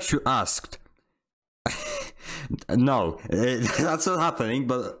 Funny that you asked. No, that's not happening,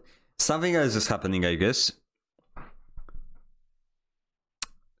 but something else is happening, I guess.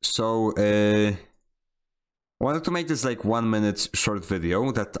 So, I wanted to make this like 1 minute short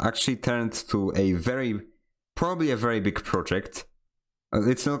video that actually turned to a probably a very big project.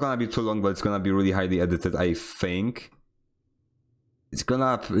 It's not gonna be too long, but it's gonna be really highly edited, I think. It's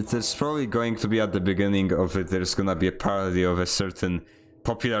probably going to be at the beginning of it, there's gonna be a parody of a certain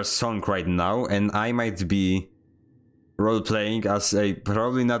popular song right now, and I might be role-playing as a,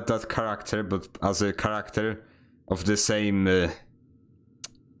 probably not that character, but as a character of the same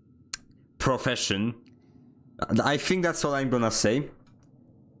profession. I think that's all I'm gonna say.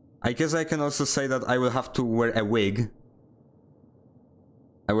 I guess I can also say that I will have to wear a wig.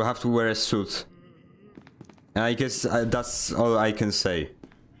 I will have to wear a suit. And I guess that's all I can say.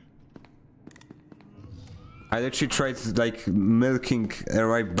 I actually tried like milking a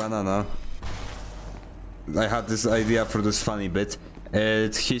ripe banana. I had this idea for this funny bit.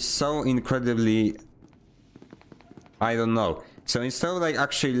 He's so incredibly... I don't know. So instead of like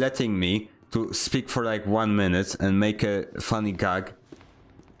actually letting me to speak for like 1 minute and make a funny gag,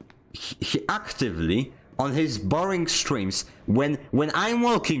 he actively, on his boring streams, when I'm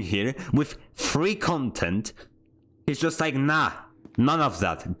walking here with free content, he's just like, nah, none of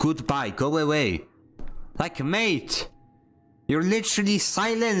that, goodbye, go away. Like, mate, you're literally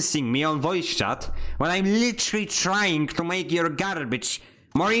silencing me on voice chat when I'm literally trying to make your garbage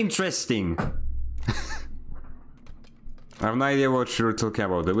more interesting. I have no idea what you're talking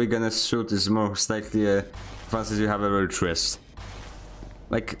about. The wig and a suit is most likely a fantasy you have ever dressed.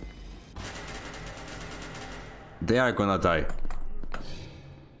 Like, they are gonna die.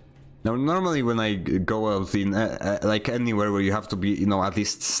 Now, normally when I go out in like anywhere where you have to be, you know, at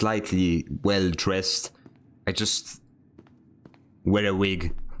least slightly well dressed, I just wear a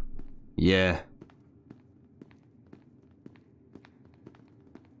wig. Yeah.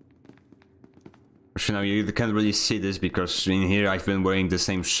 Actually, now you can't really see this because in here I've been wearing the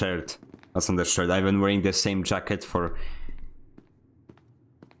same shirt. That's on the shirt. I've been wearing the same jacket for...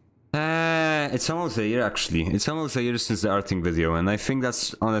 it's almost a year actually. It's almost a year since the arting video, and I think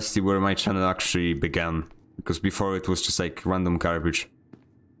that's honestly where my channel actually began. Because before it was just like random garbage.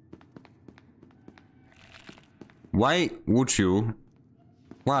 Why would you?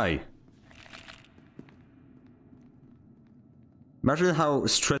 Why? Imagine how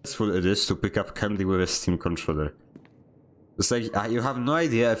stressful it is to pick up candy with a Steam controller. It's like, you have no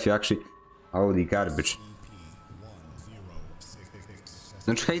idea if you actually... Holy garbage.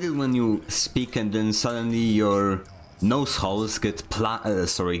 Don't you hate it when you speak and then suddenly your nose holes get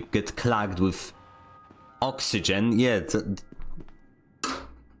clogged with oxygen? Yeah,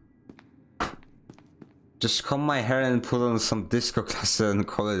 just comb my hair and put on some disco classes and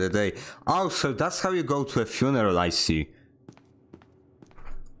call it a day. Oh, so that's how you go to a funeral, I see.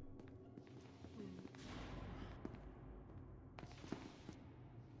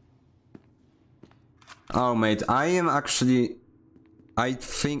 Oh, mate, I am actually... I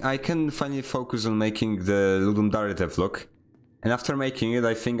think I can finally focus on making the Ludum Dare devlog. And after making it,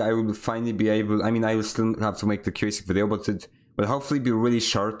 I think I will finally be able... I mean, I will still have to make the QASIC video, but it will hopefully be really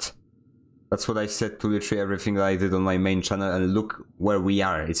short. That's what I said to literally everything that I did on my main channel, and look where we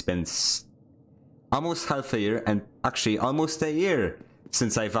are. It's been almost half a year, and actually almost a year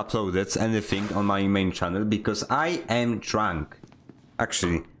since I've uploaded anything on my main channel, because I am drunk.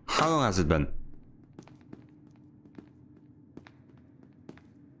 Actually, how long has it been?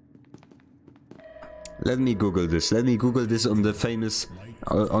 Let me Google this. Let me Google this on the famous,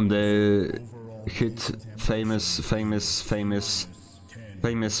 on the hit famous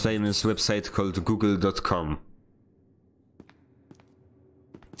website called google.com.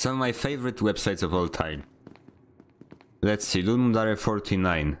 It's one of my favorite websites of all time. Let's see, Ludum Dare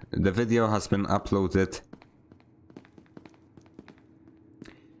 49. The video has been uploaded.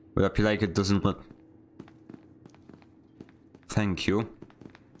 Will appear like it doesn't... Thank you.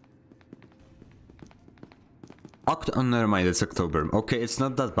 Oh, never mind, it's October. Okay, it's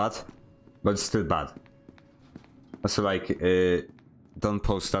not that bad, but it's still bad. So like, don't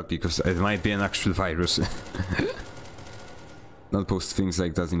post that because it might be an actual virus. Don't post things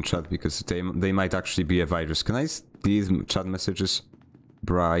like that in chat because they might actually be a virus. Can I delete chat messages?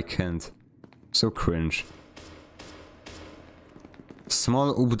 Bruh, I can't. So cringe.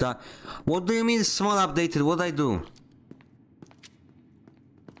 Small update. What do you mean small updated? What I do?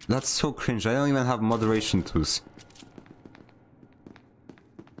 That's so cringe. I don't even have moderation tools.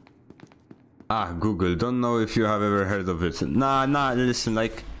 Ah, Google. Don't know if you have ever heard of it. Nah, listen,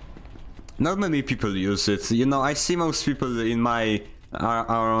 like... not many people use it. You know, I see most people in my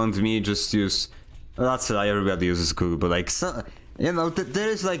around me just use. That's a lie. Everybody uses Google, but like, so, you know, there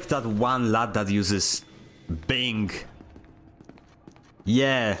is like that one lad that uses Bing.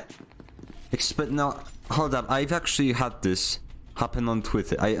 Yeah. No, hold up. I've actually had this happen on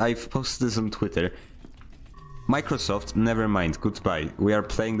Twitter. I've posted this on Twitter. Microsoft, never mind. Goodbye. We are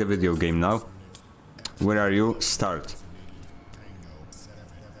playing the video game now. Where are you? Start.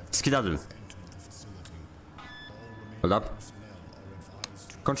 Skedaddle. Hold up.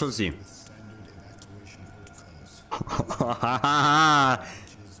 Control Z.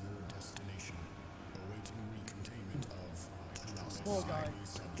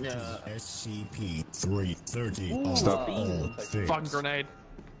 SCP-330. Stop. Fucking grenade.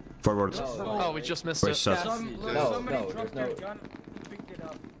 Forward. Oh, we just missed Wait, it. shut.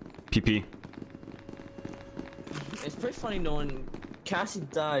 PP. It's pretty funny knowing Cassie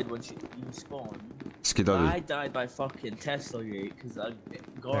died when she spawned. Skedaddle. I died by fucking Tesla gate because I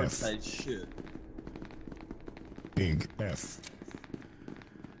guard F. said shit. Big F.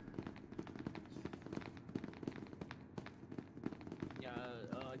 Yeah,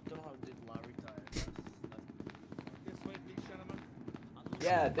 I don't know how did Larry die. This way, please, gentlemen.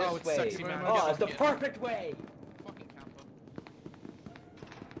 Yeah, this Oh, it's way. sexy, man. Oh, it's the perfect way. Fucking camper.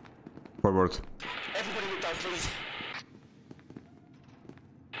 Forward. Everybody look down, please.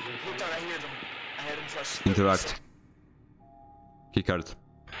 Look down, I hear them. I heard them first. Interact. Keycard.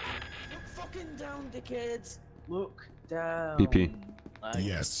 Look fucking down, dickheads. Look down. PP. Like,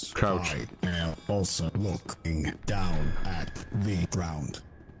 Yes. Crouch. I am also looking down at the ground.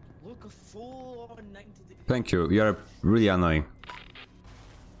 look a full on 90 degrees. Thank you. You are really annoying.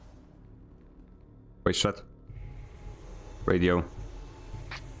 Wait, shut. Radio.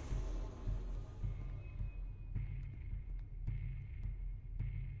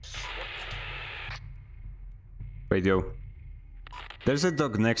 Radio. There's a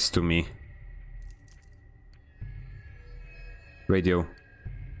dog next to me. Radio.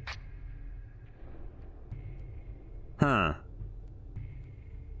 Huh.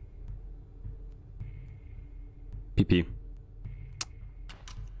 PP.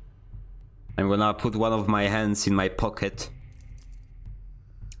 I'm gonna put one of my hands in my pocket.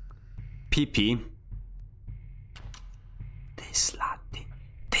 PP. This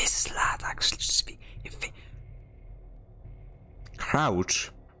lad actually speak.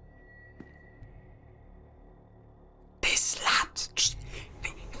 Crouch. This lad just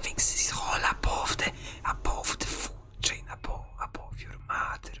thinks he's all above the food chain, above your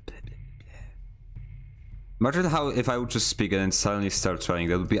mother. Blah, blah, blah. Imagine how if I would just speak and then suddenly start trying.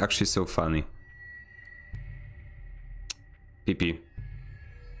 That would be actually so funny. PP.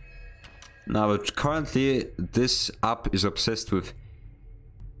 Now, but currently this app is obsessed with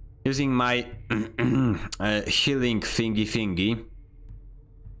using my healing thingy.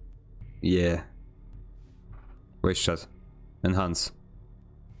 Yeah. Wait, shut. Enhance.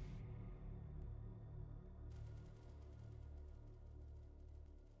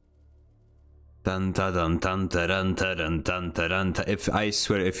 Dun dun dun dun dun dun dun dun. If I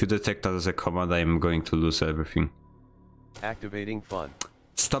swear, if you detect that as a command, I am going to lose everything. Activating fun.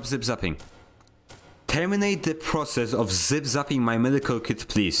 Stop zip zapping. Terminate the process of zip zapping my medical kit,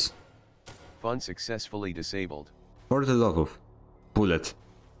 please. Fun successfully disabled. For the love of bullet.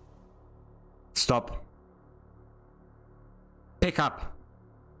 Stop. Pick up.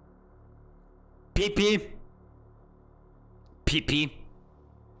 PP. PP.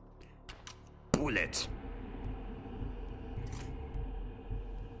 Bullet.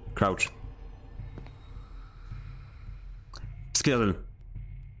 Crouch. Skeleton.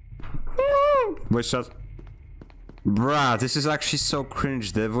 Voice shot. Bruh, this is actually so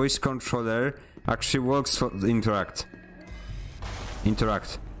cringe. The voice controller actually works for the interact.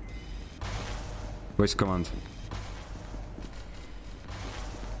 Interact. Voice command.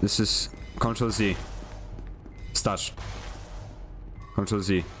 This is Control Z. Stash. Control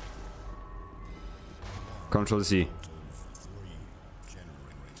Z. Control Z.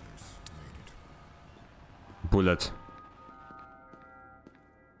 Bullet.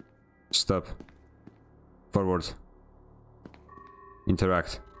 Stop. Forward.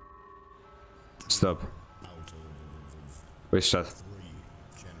 Interact. Stop. Wait, shut.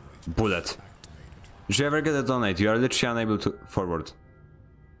 Bullet. Did you ever get a donate? You are literally unable to... Forward.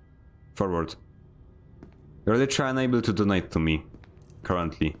 Forward. You're literally unable to donate to me.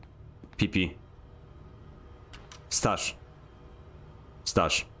 Currently. PP. Stash.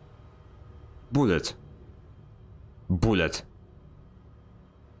 Stash. Bullet. Bullet.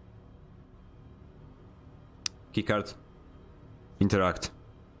 Keycard. Interact.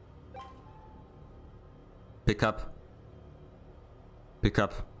 Pick up. Pick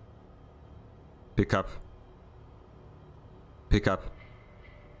up. Pick up. Pick up.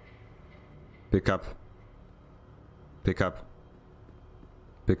 Pick up. Pick up.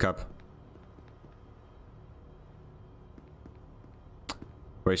 Pick up.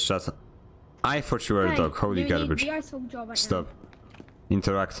 Wait, shut up. I thought you were a dog. Holy garbage. Stop.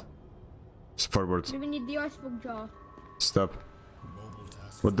 Interact. Forward. Do we need the iceberg jar? Stop.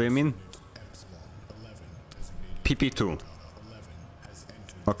 What do you mean? PP2.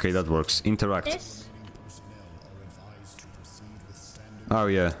 Okay, that works. Interact. This? Oh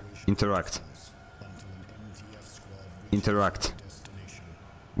yeah. Interact. Interact.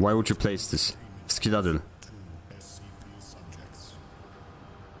 Why would you place this? Skedaddle.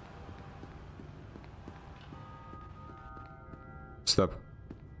 Stop.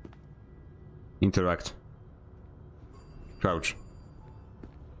 Interact. Crouch.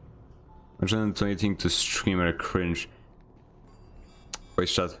 I don't do anything to streamer cringe. Wait,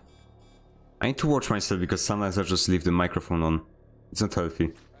 shut. I need to watch myself because sometimes I just leave the microphone on. It's not healthy.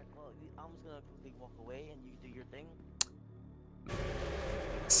 Right, well, I'm just gonna quickly walk away and you do your thing.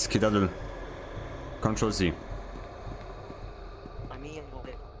 Skedaddle. Control Z. My me, I'm going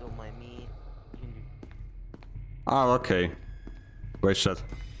to do my me. Oh, okay. Wait, shut.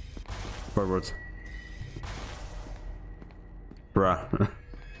 Forward. Bruh.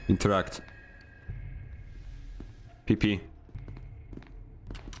 Interact. PP.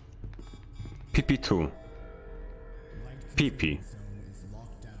 PP2. PP.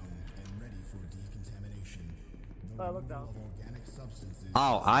 Look down.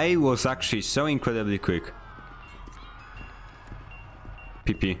 Oh, I was actually so incredibly quick.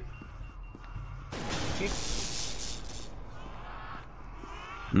 PP.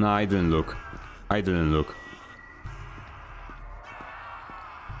 No, I didn't look. I didn't look.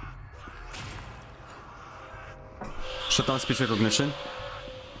 Shut down speech recognition.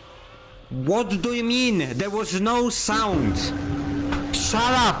 What do you mean? There was no sound. Shut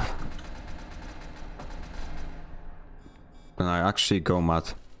up. Can I actually go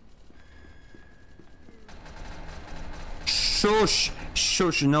mad? Shush!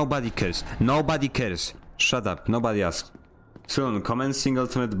 Shush! Nobody cares. Nobody cares. Shut up. Nobody asks. Soon, commencing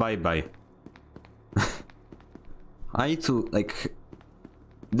ultimate bye-bye. I need to, like...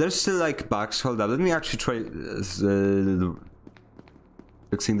 There's still, like, bugs. Hold up. Let me actually try...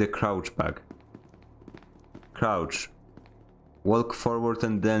 fixing the crouch bug. Crouch. Walk forward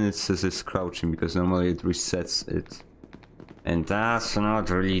and then it says it's crouching because normally it resets it. And that's not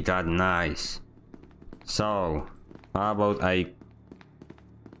really that nice. So, how about I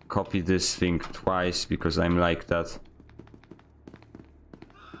copy this thing twice because I'm like that.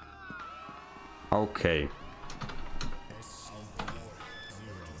 Okay.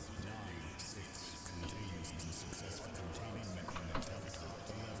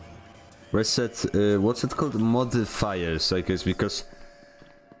 Reset, what's it called? Modifiers, I guess, because...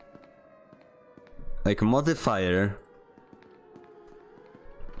 Like, modifier...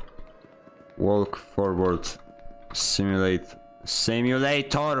 Walk forward. Simulate...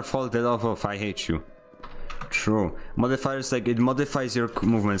 Simulator! Folded off of, I hate you. True. Modifiers, like, it modifies your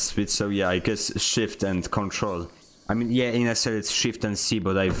movement speed, so yeah, I guess shift and control. I mean, yeah, in a sense it's shift and C,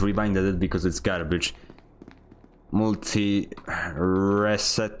 but I've rebinded it because it's garbage.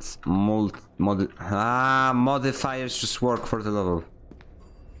 Reset modifiers just work for the love of.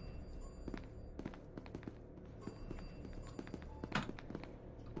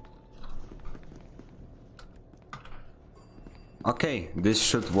 Okay, this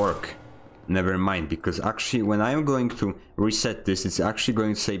should work. Never mind, because actually when I'm going to reset this, it's actually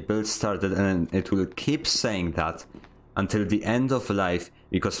going to say build started and it will keep saying that until the end of life,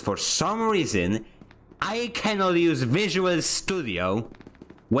 because for some reason I cannot use Visual Studio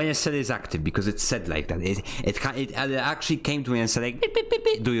when a set is active, because it's set like that. It actually came to me and said like, beep, beep, beep,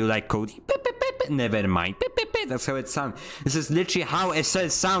 beep. Do you like Codin? Beep, beep, beep. Never mind. Beep, beep, beep. That's how it sounds. This is literally how a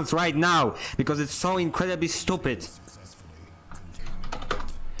set sounds right now, because it's so incredibly stupid.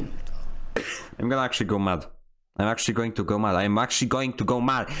 I'm gonna actually go mad. I'm actually going to go mad. I'm actually going to go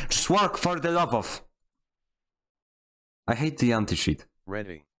mad. Just work for the love of. I hate the anti-cheat.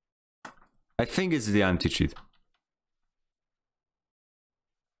 Ready. I think it's the anti-cheat.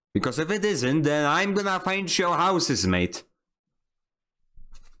 Because if it isn't, then I'm gonna find your houses, mate.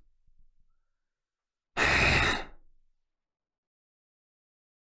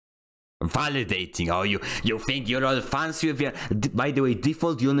 Validating. Oh, you think you're all fancy with your... By the way,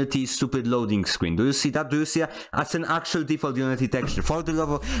 default Unity stupid loading screen. Do you see that? Do you see that? That's an actual default Unity texture. For the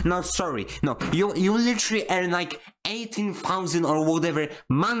love of... No, sorry. No, you literally earn like 18,000 or whatever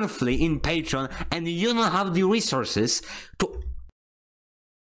monthly in Patreon, and you don't have the resources to...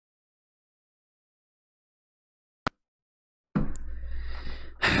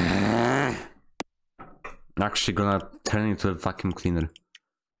 Actually gonna turn into a vacuum cleaner.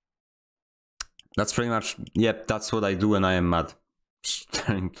 That's pretty much, yep, that's what I do when I am mad. Just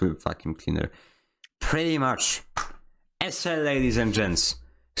turn into a vacuum cleaner. Pretty much. SL, ladies and gents.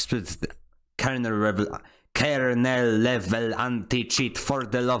 Split kernel level anti-cheat for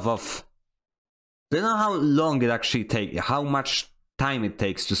the love of... Do you know how long it actually takes, how much time it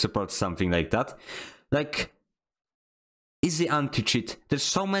takes to support something like that? Like, easy anti-cheat. There's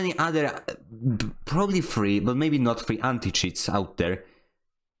so many other, probably free, but maybe not free anti-cheats out there,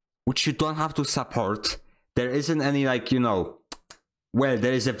 which you don't have to support. There isn't any, like, you know, well,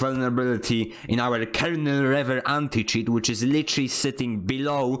 there is a vulnerability in our kernel level anti-cheat, which is literally sitting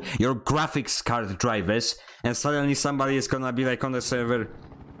below your graphics card drivers, and suddenly somebody is gonna be like on the server,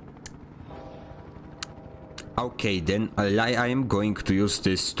 okay, then I am going to use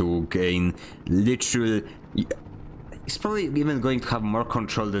this to gain literal... It's probably even going to have more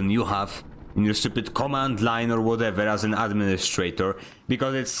control than you have in your stupid command line or whatever as an administrator,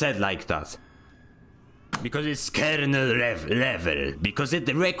 because it's said like that. Because it's kernel level. Because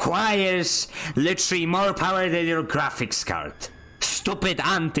it requires literally more power than your graphics card. Stupid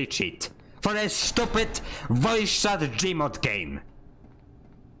anti-cheat. For a stupid voice chat Gmod game.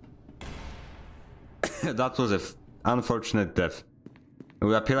 That was an unfortunate death. It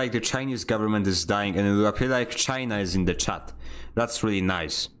will appear like the Chinese government is dying, and it will appear like China is in the chat. That's really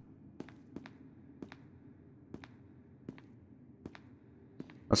nice.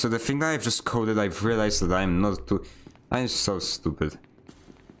 Also, the thing that I've just coded, I've realized that I'm not too... I'm so stupid.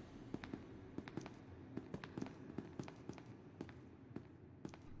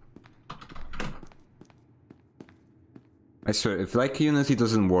 I swear, if like Unity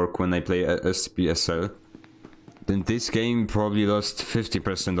doesn't work when I play SCPSL, then this game probably lost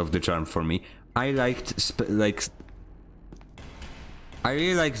 50% of the charm for me. I liked, I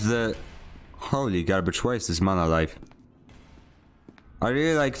really liked the... Holy garbage, why is this man alive? I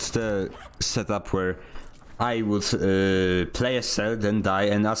really liked the setup where I would play a cell, then die,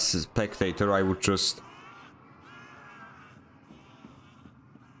 and as a spectator I would just...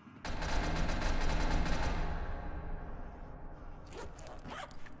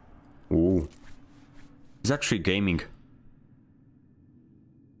 Ooh. He's actually gaming.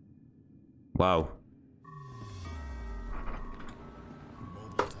 Wow.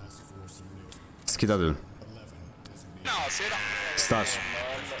 Skedaddle. Stash.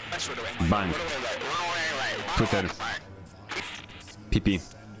 Bang. Twitter. PP.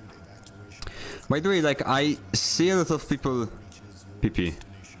 By the way, like, I see a lot of people... PP.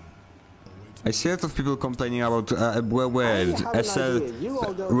 I see a lot of people complaining about SL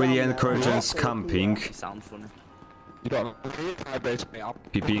really encourages camping. You don't me up.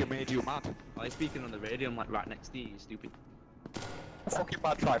 PP. Made you mad. I'm speaking on the radio, I'm like right next to you, you stupid. Fucking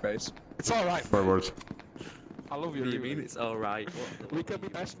bad Tribase. It's alright. Forward. I love you. What do you mean it's alright? We can be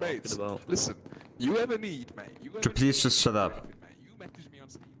best mates. Listen, you ever need, mate. You ever Please just shut up. You message me on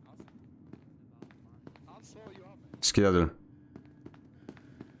Steam. I'll sort you out, mate. Skedaddle.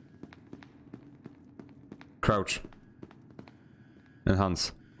 Crouch.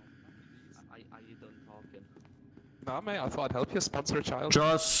 Enhance. Are you done talking? Nah, mate, I thought I'd help you sponsor a child.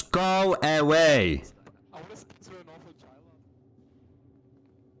 Just go away! I wanna sponsor an awful child.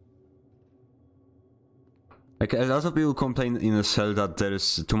 Like, a lot of people complain in a cell that there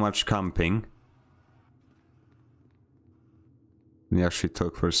is too much camping. Let me actually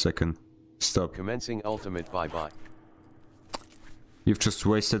talk for a second. Stop. Commencing ultimate bye-bye. You've just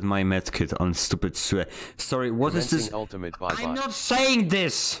wasted my medkit on stupid swear. Sorry, what is this? Ultimate bye-bye. I'm not saying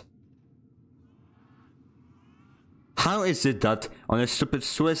this! How is it that on a stupid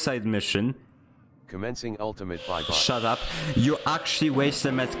suicide mission... Commencing ultimate bye-bye. Shut up. You actually waste a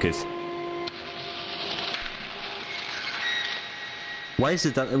medkit. Why is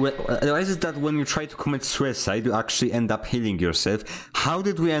it that when you try to commit suicide, you actually end up healing yourself? How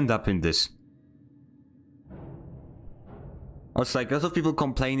did we end up in this? Also, like, a lot of people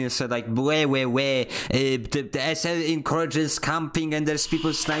complain and said, like, the SL encourages camping and there's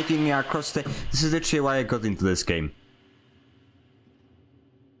people sniping me across the... This is literally why I got into this game.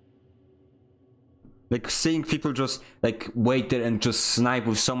 Like, seeing people just, like, wait there and just snipe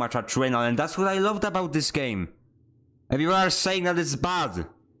with so much adrenaline, and that's what I loved about this game. And people are saying that it's bad.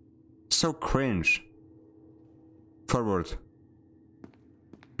 So cringe. Forward.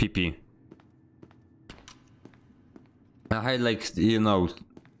 PP. I like, you know,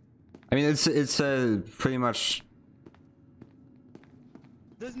 I mean it's pretty much.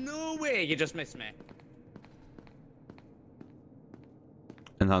 There's no way you just missed me.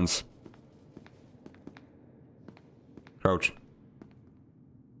 Enhance. Crouch.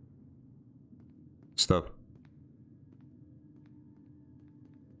 Stop.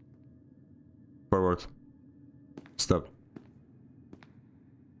 Forward. Stop.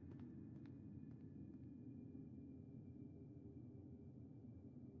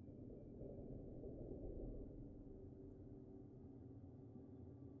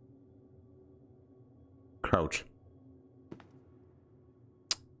 Crouch.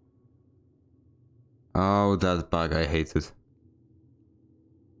 Oh, that bug, I hate it.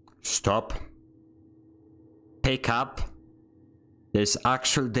 Stop. Pick up. There's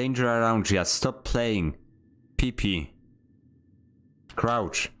actual danger around you. Stop playing. PP.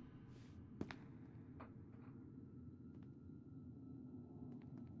 Crouch.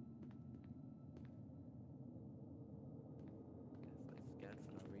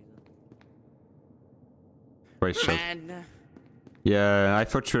 Wait, shot. Yeah, I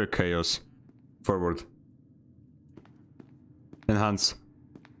thought you were chaos. Forward. Enhance.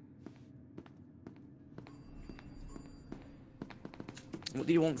 What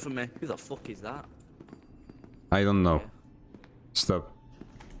do you want from me? Who the fuck is that? I don't know. Okay. Stop.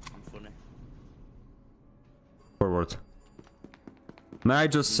 I'm funny. Forward. May I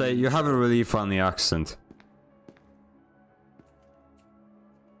just say, you have a really funny accent.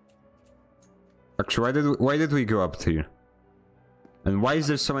 Actually, why did we go up here? And why is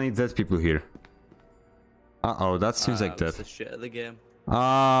there so many dead people here? Uh-oh, that seems like death. The shit of the game.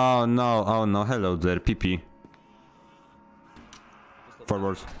 Oh no, hello there, PP.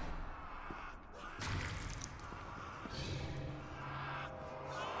 Forward.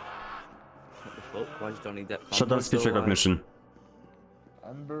 What the fuck? Why is Johnny Depp? Shut down speech recognition.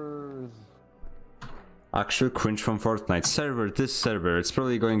 Embers. Actual cringe from Fortnite. Server, this server, it's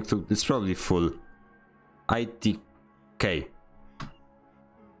probably going to, it's probably full. ITK.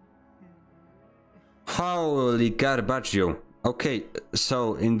 Holy garbaggio. Okay,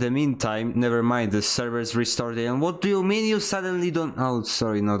 so in the meantime, never mind, the server's restarted. And what do you mean you suddenly don't? Oh,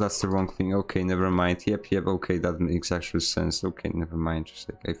 sorry, no, that's the wrong thing. Okay, never mind. Yep, okay, that makes actual sense. Okay, never mind. Just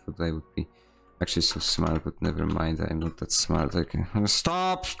like I thought I would be actually so smart, but never mind. I'm not that smart. Okay,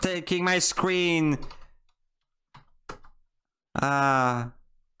 stop taking my screen. Ah.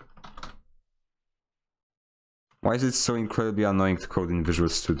 Why is it so incredibly annoying to code in Visual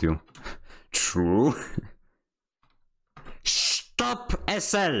Studio? True. Stop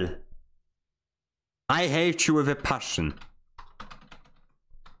SL! I hate you with a passion.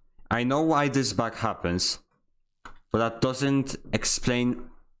 I know why this bug happens, but that doesn't explain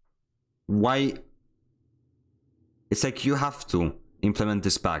why. It's like you have to implement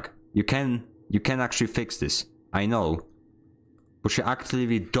this bug. You can actually fix this. I know. But you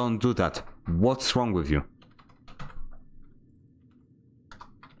actively don't do that. What's wrong with you?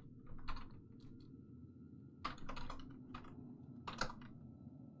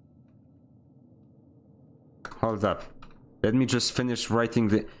 Hold up. Let me just finish writing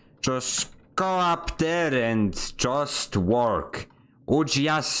the... Just go up there and just work. Would you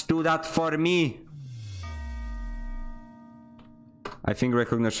just do that for me? I think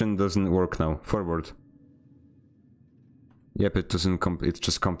recognition doesn't work now. Forward. Yep, it doesn't it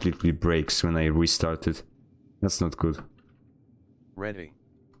just completely breaks when I restart it. That's not good. Ready.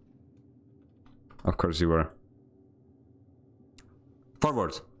 Of course you are.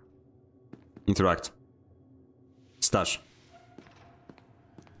 Forward. Interact. Stash.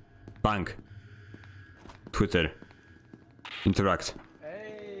 Bang. Twitter. Interact.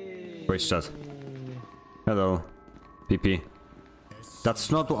 Hey. Voice chat. Hello. PP.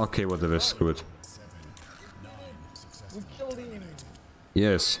 That's not okay, whatever, screw it. We killed him.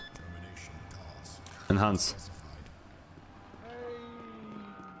 Yes. Enhance.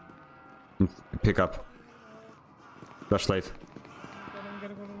 Pick up. Flashlight.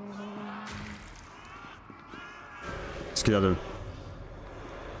 Skedaddle.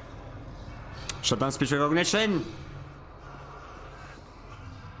 Shut down speech recognition!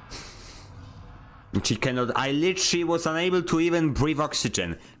 She cannot. I literally was unable to even breathe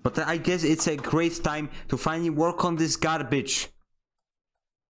oxygen. But I guess it's a great time to finally work on this garbage.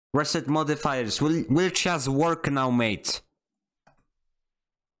 Reset modifiers. Will just work now, mate.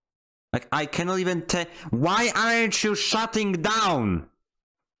 Like, I cannot even tell. Why aren't you shutting down?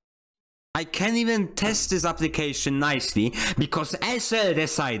 I can't even test this application nicely because SL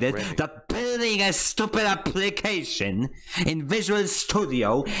decided that building a stupid application in Visual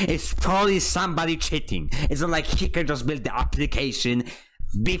Studio is probably somebody cheating. It's not like he can just build the application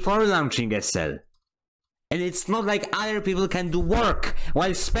before launching SL. And it's not like other people can do work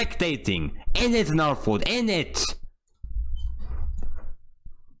while spectating. In it, Northwood, in it!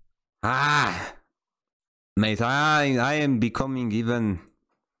 Mate, I am becoming even...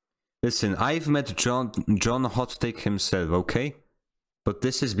 Listen, I've met John Hot Take himself, okay? But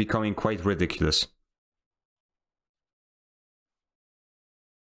this is becoming quite ridiculous.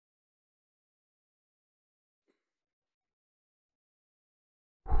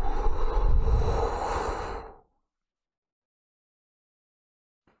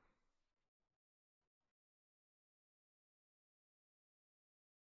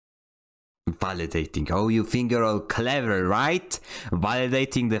 Validating. Oh, you think you're all clever, right?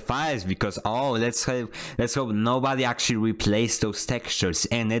 Validating the files because let's hope nobody actually replaced those textures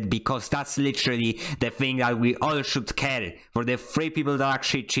in it, because that's literally the thing that we all should care for, the 3 people that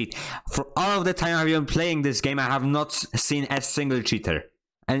actually cheat. For all of the time I've been playing this game, I have not seen a single cheater.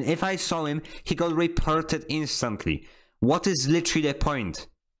 And if I saw him, he got reported instantly. What is literally the point?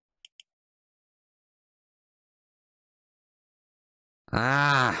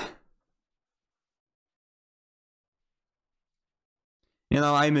 You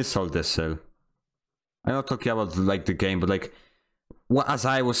know, I miss all this, so... I'm not talking about, like, the game, but, like... as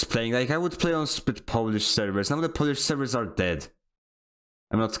I was playing, like, I would play on stupid Polish servers. Now the Polish servers are dead.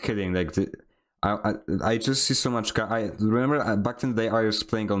 I'm not kidding, like, I just see so much... I remember back in the day I was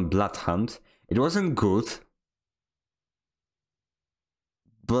playing on Blood Hunt. It wasn't good.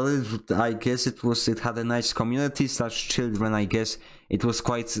 But I guess it had a nice community / children, I guess. It was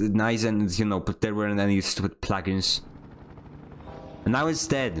quite nice and, you know, but there weren't any stupid plugins. And now it's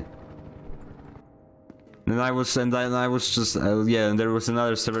dead. And I was just yeah, and there was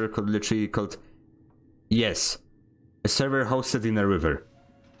another server called yes, a server hosted in a river.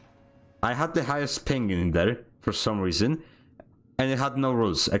 I had the highest ping in there for some reason, and it had no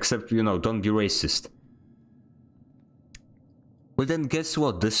rules except, you know, don't be racist. Well then, guess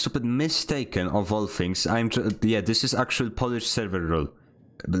what? The stupid Mistaken of all things. Yeah, this is actual Polish server rule.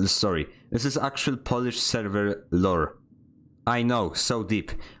 Sorry, this is actual Polish server lore. I know, so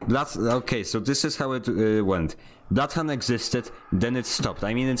deep. That's okay. So this is how it went. Bloodhound existed, then it stopped.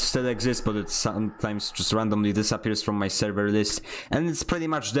 I mean, it still exists, but it sometimes just randomly disappears from my server list, and it's pretty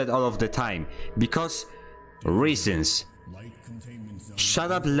much dead all of the time because reasons.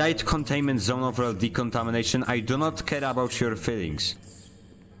 Shut up, light containment zone overall decontamination. I do not care about your feelings.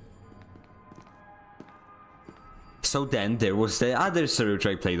 So then there was the other server which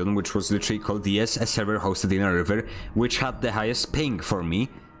I played on, which was literally called yes, a server hosted in a river, which had the highest ping for me.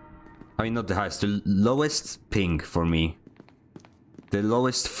 I mean, not the highest, the lowest ping for me. The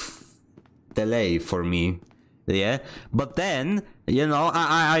lowest delay for me. Yeah, but then, you know,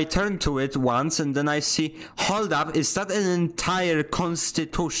 I turned to it once and then I see, hold up, is that an entire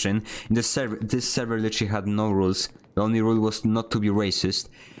constitution in the server? This server literally had no rules. The only rule was not to be racist.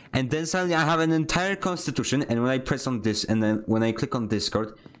 And then suddenly I have an entire constitution, and when I press on this, and then when I click on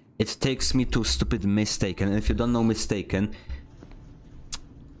Discord, it takes me to stupid Mistaken. And if you don't know Mistaken,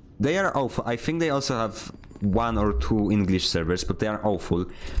 they are awful. I think they also have 1 or 2 English servers, but they are awful.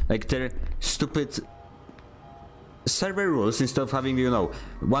 Like, they're stupid server rules. Instead of having, you know,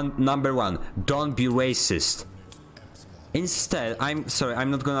 number 1, don't be racist. Instead, I'm sorry,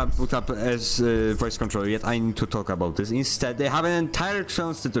 I'm not gonna put up as voice controller yet, I need to talk about this. Instead, they have an entire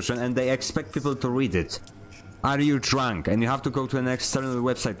constitution and they expect people to read it. Are you drunk? And you have to go to an external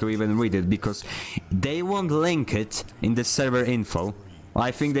website to even read it, because they won't link it in the server info.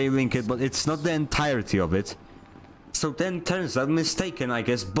 I think they link it, but it's not the entirety of it. So then turns out Mistaken, I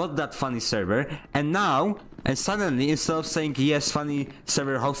guess, bought that funny server, and now, and suddenly, instead of saying yes, funny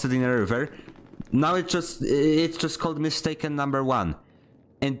server hosted in a river, now it's just called Mistaken number 1.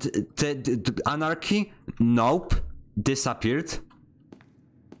 And the anarchy? Nope. Disappeared.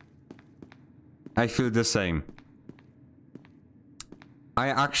 I feel the same. I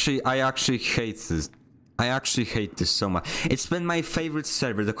actually hate this. I actually hate this so much. It's been my favorite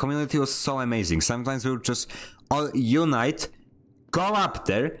server. The community was so amazing. Sometimes we would just all unite, go up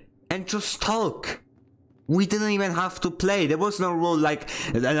there, and just talk. We didn't even have to play. There was no rule like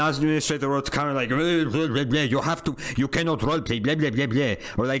an administrator wrote camera like blah, blah, blah, you have to, you cannot roleplay, blah blah blah blah,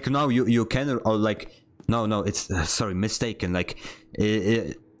 or like no, you can, or like no, it's sorry, Mistaken. Like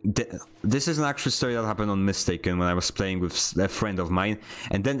this is an actual story that happened on Mistaken when I was playing with a friend of mine,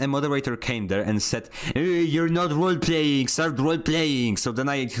 and then a moderator came there and said, "You're not role playing, start role playing." So then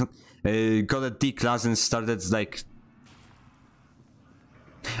got a D class and started like...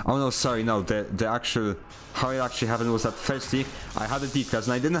 Oh no, sorry, no, the actual... How it actually happened was that firstly, I had a D class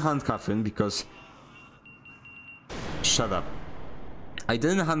and I didn't handcuff him because... Shut up. I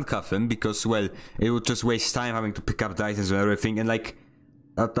didn't handcuff him because, well, it would just waste time having to pick up the items and everything, and like...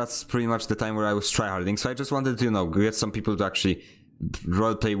 That's pretty much the time where I was tryharding, so I just wanted to, you know, get some people to actually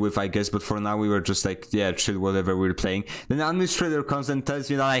roleplay with, I guess, but for now we were just like, yeah, chill, whatever we're playing. Then the administrator comes and tells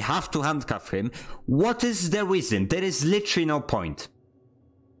me that I have to handcuff him. What is the reason? There is literally no point.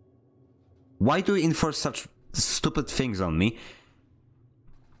 Why do you enforce such stupid things on me?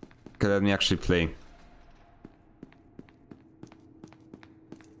 Okay, let me actually play.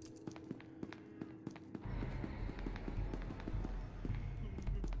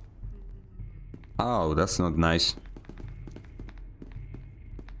 Oh, that's not nice.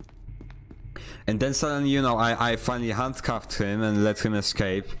 And then suddenly, you know, I finally handcuffed him and let him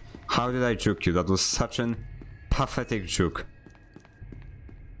escape. How did I juke you? That was such an pathetic juke.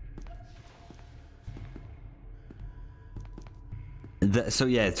 So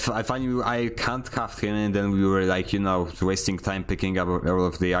yeah, I finally I handcuffed him and then we were like, you know, wasting time picking up all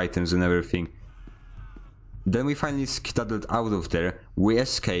of the items and everything. Then we finally skedaddled out of there. We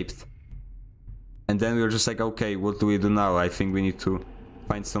escaped. And then we were just like, okay, what do we do now? I think we need to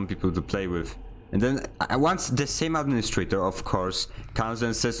find some people to play with. And then once the same administrator, of course, comes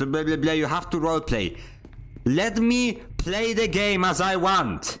and says, blah, blah, blah, you have to roleplay. Let me play the game as I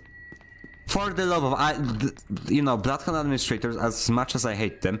want. For the love of... you know, Bloodhound administrators, as much as I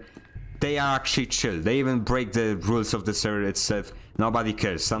hate them, they are actually chill. They even break the rules of the server itself. Nobody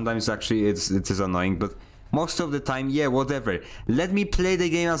cares. Sometimes actually it is annoying, but most of the time, yeah, whatever. Let me play the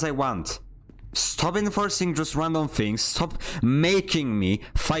game as I want. Stop enforcing just random things. Stop making me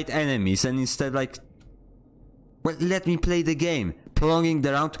fight enemies and instead like... Well, let me play the game. Prolonging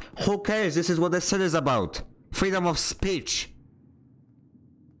the round. Who cares? This is what the set is about. Freedom of speech.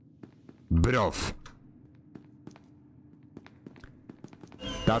 Bruv.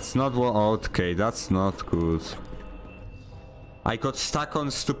 That's not what... Okay, that's not good. I got stuck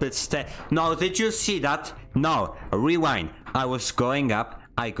on stupid No, did you see that? No. Rewind. I was going up.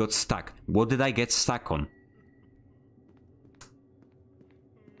 I got stuck. What did I get stuck on?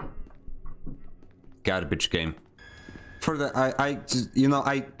 Garbage game. For the you know,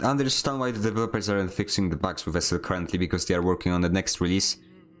 I understand why the developers aren't fixing the bugs with SL currently because they are working on the next release,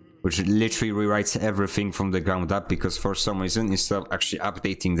 which literally rewrites everything from the ground up because for some reason instead of actually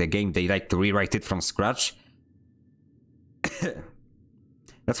updating the game, they like to rewrite it from scratch.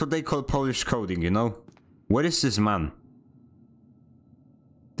 That's what they call Polish coding, you know? Where is this man?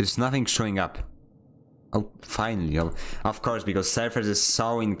 There's nothing showing up. Oh, finally. Oh, of course, because Surfers is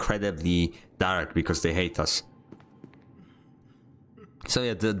so incredibly dark because they hate us. So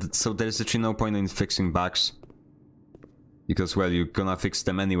yeah, so there's actually no point in fixing bugs. Because, well, you're gonna fix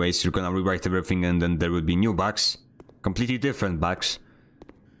them anyways, you're gonna rewrite everything and then there will be new bugs. Completely different bugs.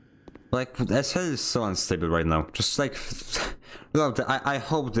 Like, SL is so unstable right now. Just like... Look, I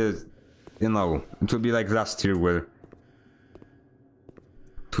hope that, you know, it will be like last year where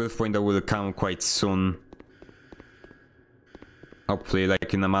 12.0 will come quite soon. Hopefully,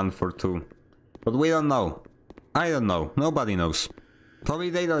 like in a month or two. But we don't know. I don't know. Nobody knows. Probably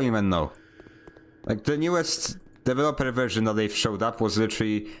they don't even know. Like, the newest developer version that they've showed up was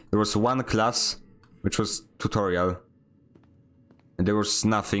literally... There was one class, which was tutorial. And there was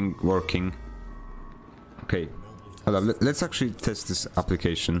nothing working. Okay. Hold on, let's actually test this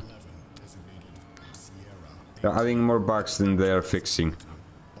application. They're adding more bugs than they are fixing.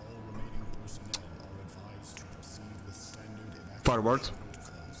 Forward.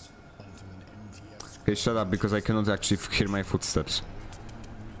 Okay, shut up because I cannot actually hear my footsteps.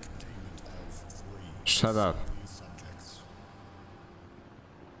 Shut up.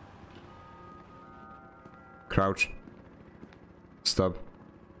 Crouch. Stop.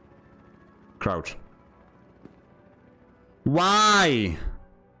 Crouch. Why?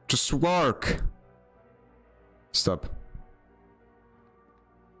 Just work. Stop.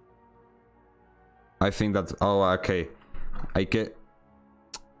 I think that... Oh, okay. I get...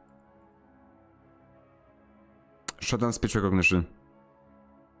 Shut down speech recognition.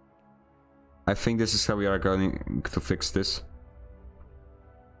 I think this is how we are going to fix this.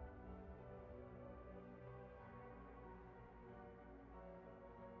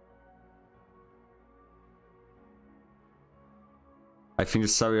 I think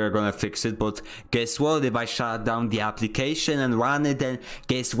this is how we are gonna fix it, but guess what? If I shut down the application and run it, then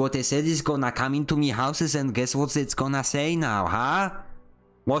guess what it said is gonna come into me houses and guess what it's gonna say now, huh?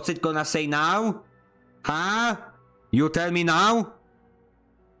 What's it gonna say now? Huh? You tell me now?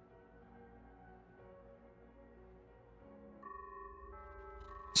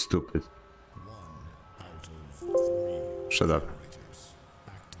 Stupid. 1 out of 3 Shut up. generators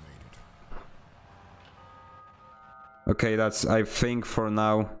activated. Okay, that's, I think for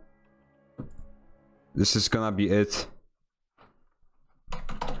now, this is gonna be it.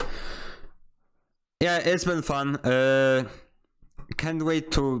 Yeah, it's been fun. Can't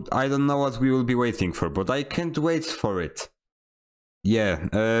wait to, I don't know what we will be waiting for, but I can't wait for it.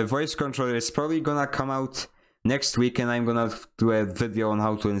 Yeah, voice controller is probably gonna come out next week, and I'm gonna do a video on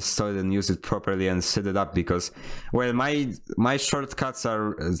how to install it and use it properly and set it up, because, well, my shortcuts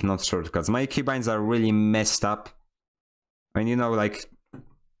are, not shortcuts, my keybinds are really messed up. And you know, like,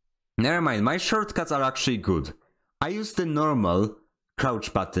 never mind, my shortcuts are actually good. I use the normal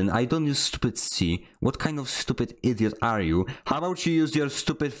crouch button, I don't use stupid C. What kind of stupid idiot are you? How about you use your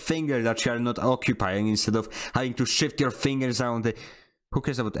stupid finger that you are not occupying instead of having to shift your fingers around the... Who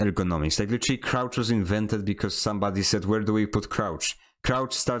cares about ergonomics? Like, literally, crouch was invented because somebody said, where do we put crouch?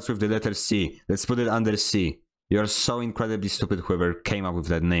 Crouch starts with the letter C. Let's put it under C. You're so incredibly stupid, whoever came up with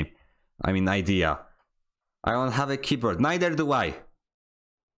that name. I mean, idea. I don't have a keyboard. Neither do I.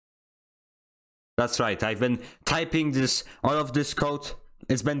 That's right. I've been typing this, all of this code.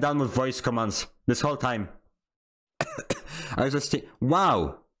 It's been done with voice commands this whole time. I was just...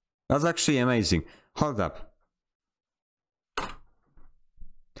 Wow! That's actually amazing. Hold up.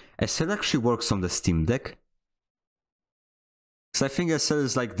 SL actually works on the Steam Deck? Because I think SL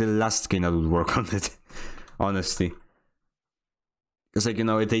is like the last game that would work on it. Honestly. Because, like, you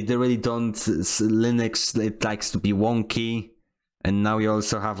know, they really don't... Linux, it likes to be wonky. And now you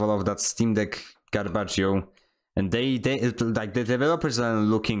also have all of that Steam Deck garbaggio. And they like, the developers are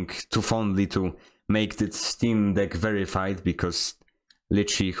looking too fondly to make the Steam Deck verified, because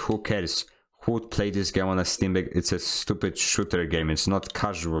literally, who cares? Who would play this game on a Steam Deck? It's a stupid shooter game, it's not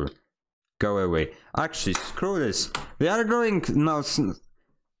casual. Go away. Actually, screw this. They are going... No,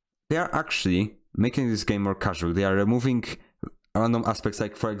 they are actually making this game more casual. They are removing random aspects,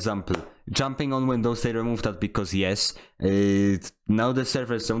 like, for example, jumping on windows. They removed that because, yes, now the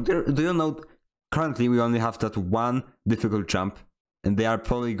server zone... Do you know... Currently, we only have that one difficult jump, and they are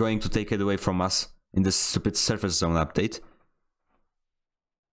probably going to take it away from us in this stupid surface zone update.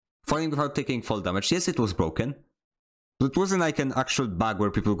 Falling without taking fall damage. Yes, it was broken, but it wasn't like an actual bug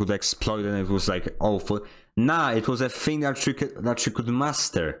where people could exploit and it was like awful. Nah, it was a thing that you could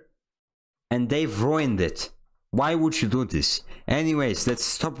master, and they've ruined it. Why would you do this? Anyways, let's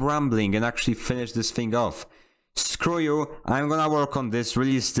stop rambling and actually finish this thing off. Screw you, I'm gonna work on this,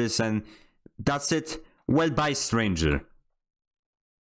 release this, and that's it. Well, bye, stranger.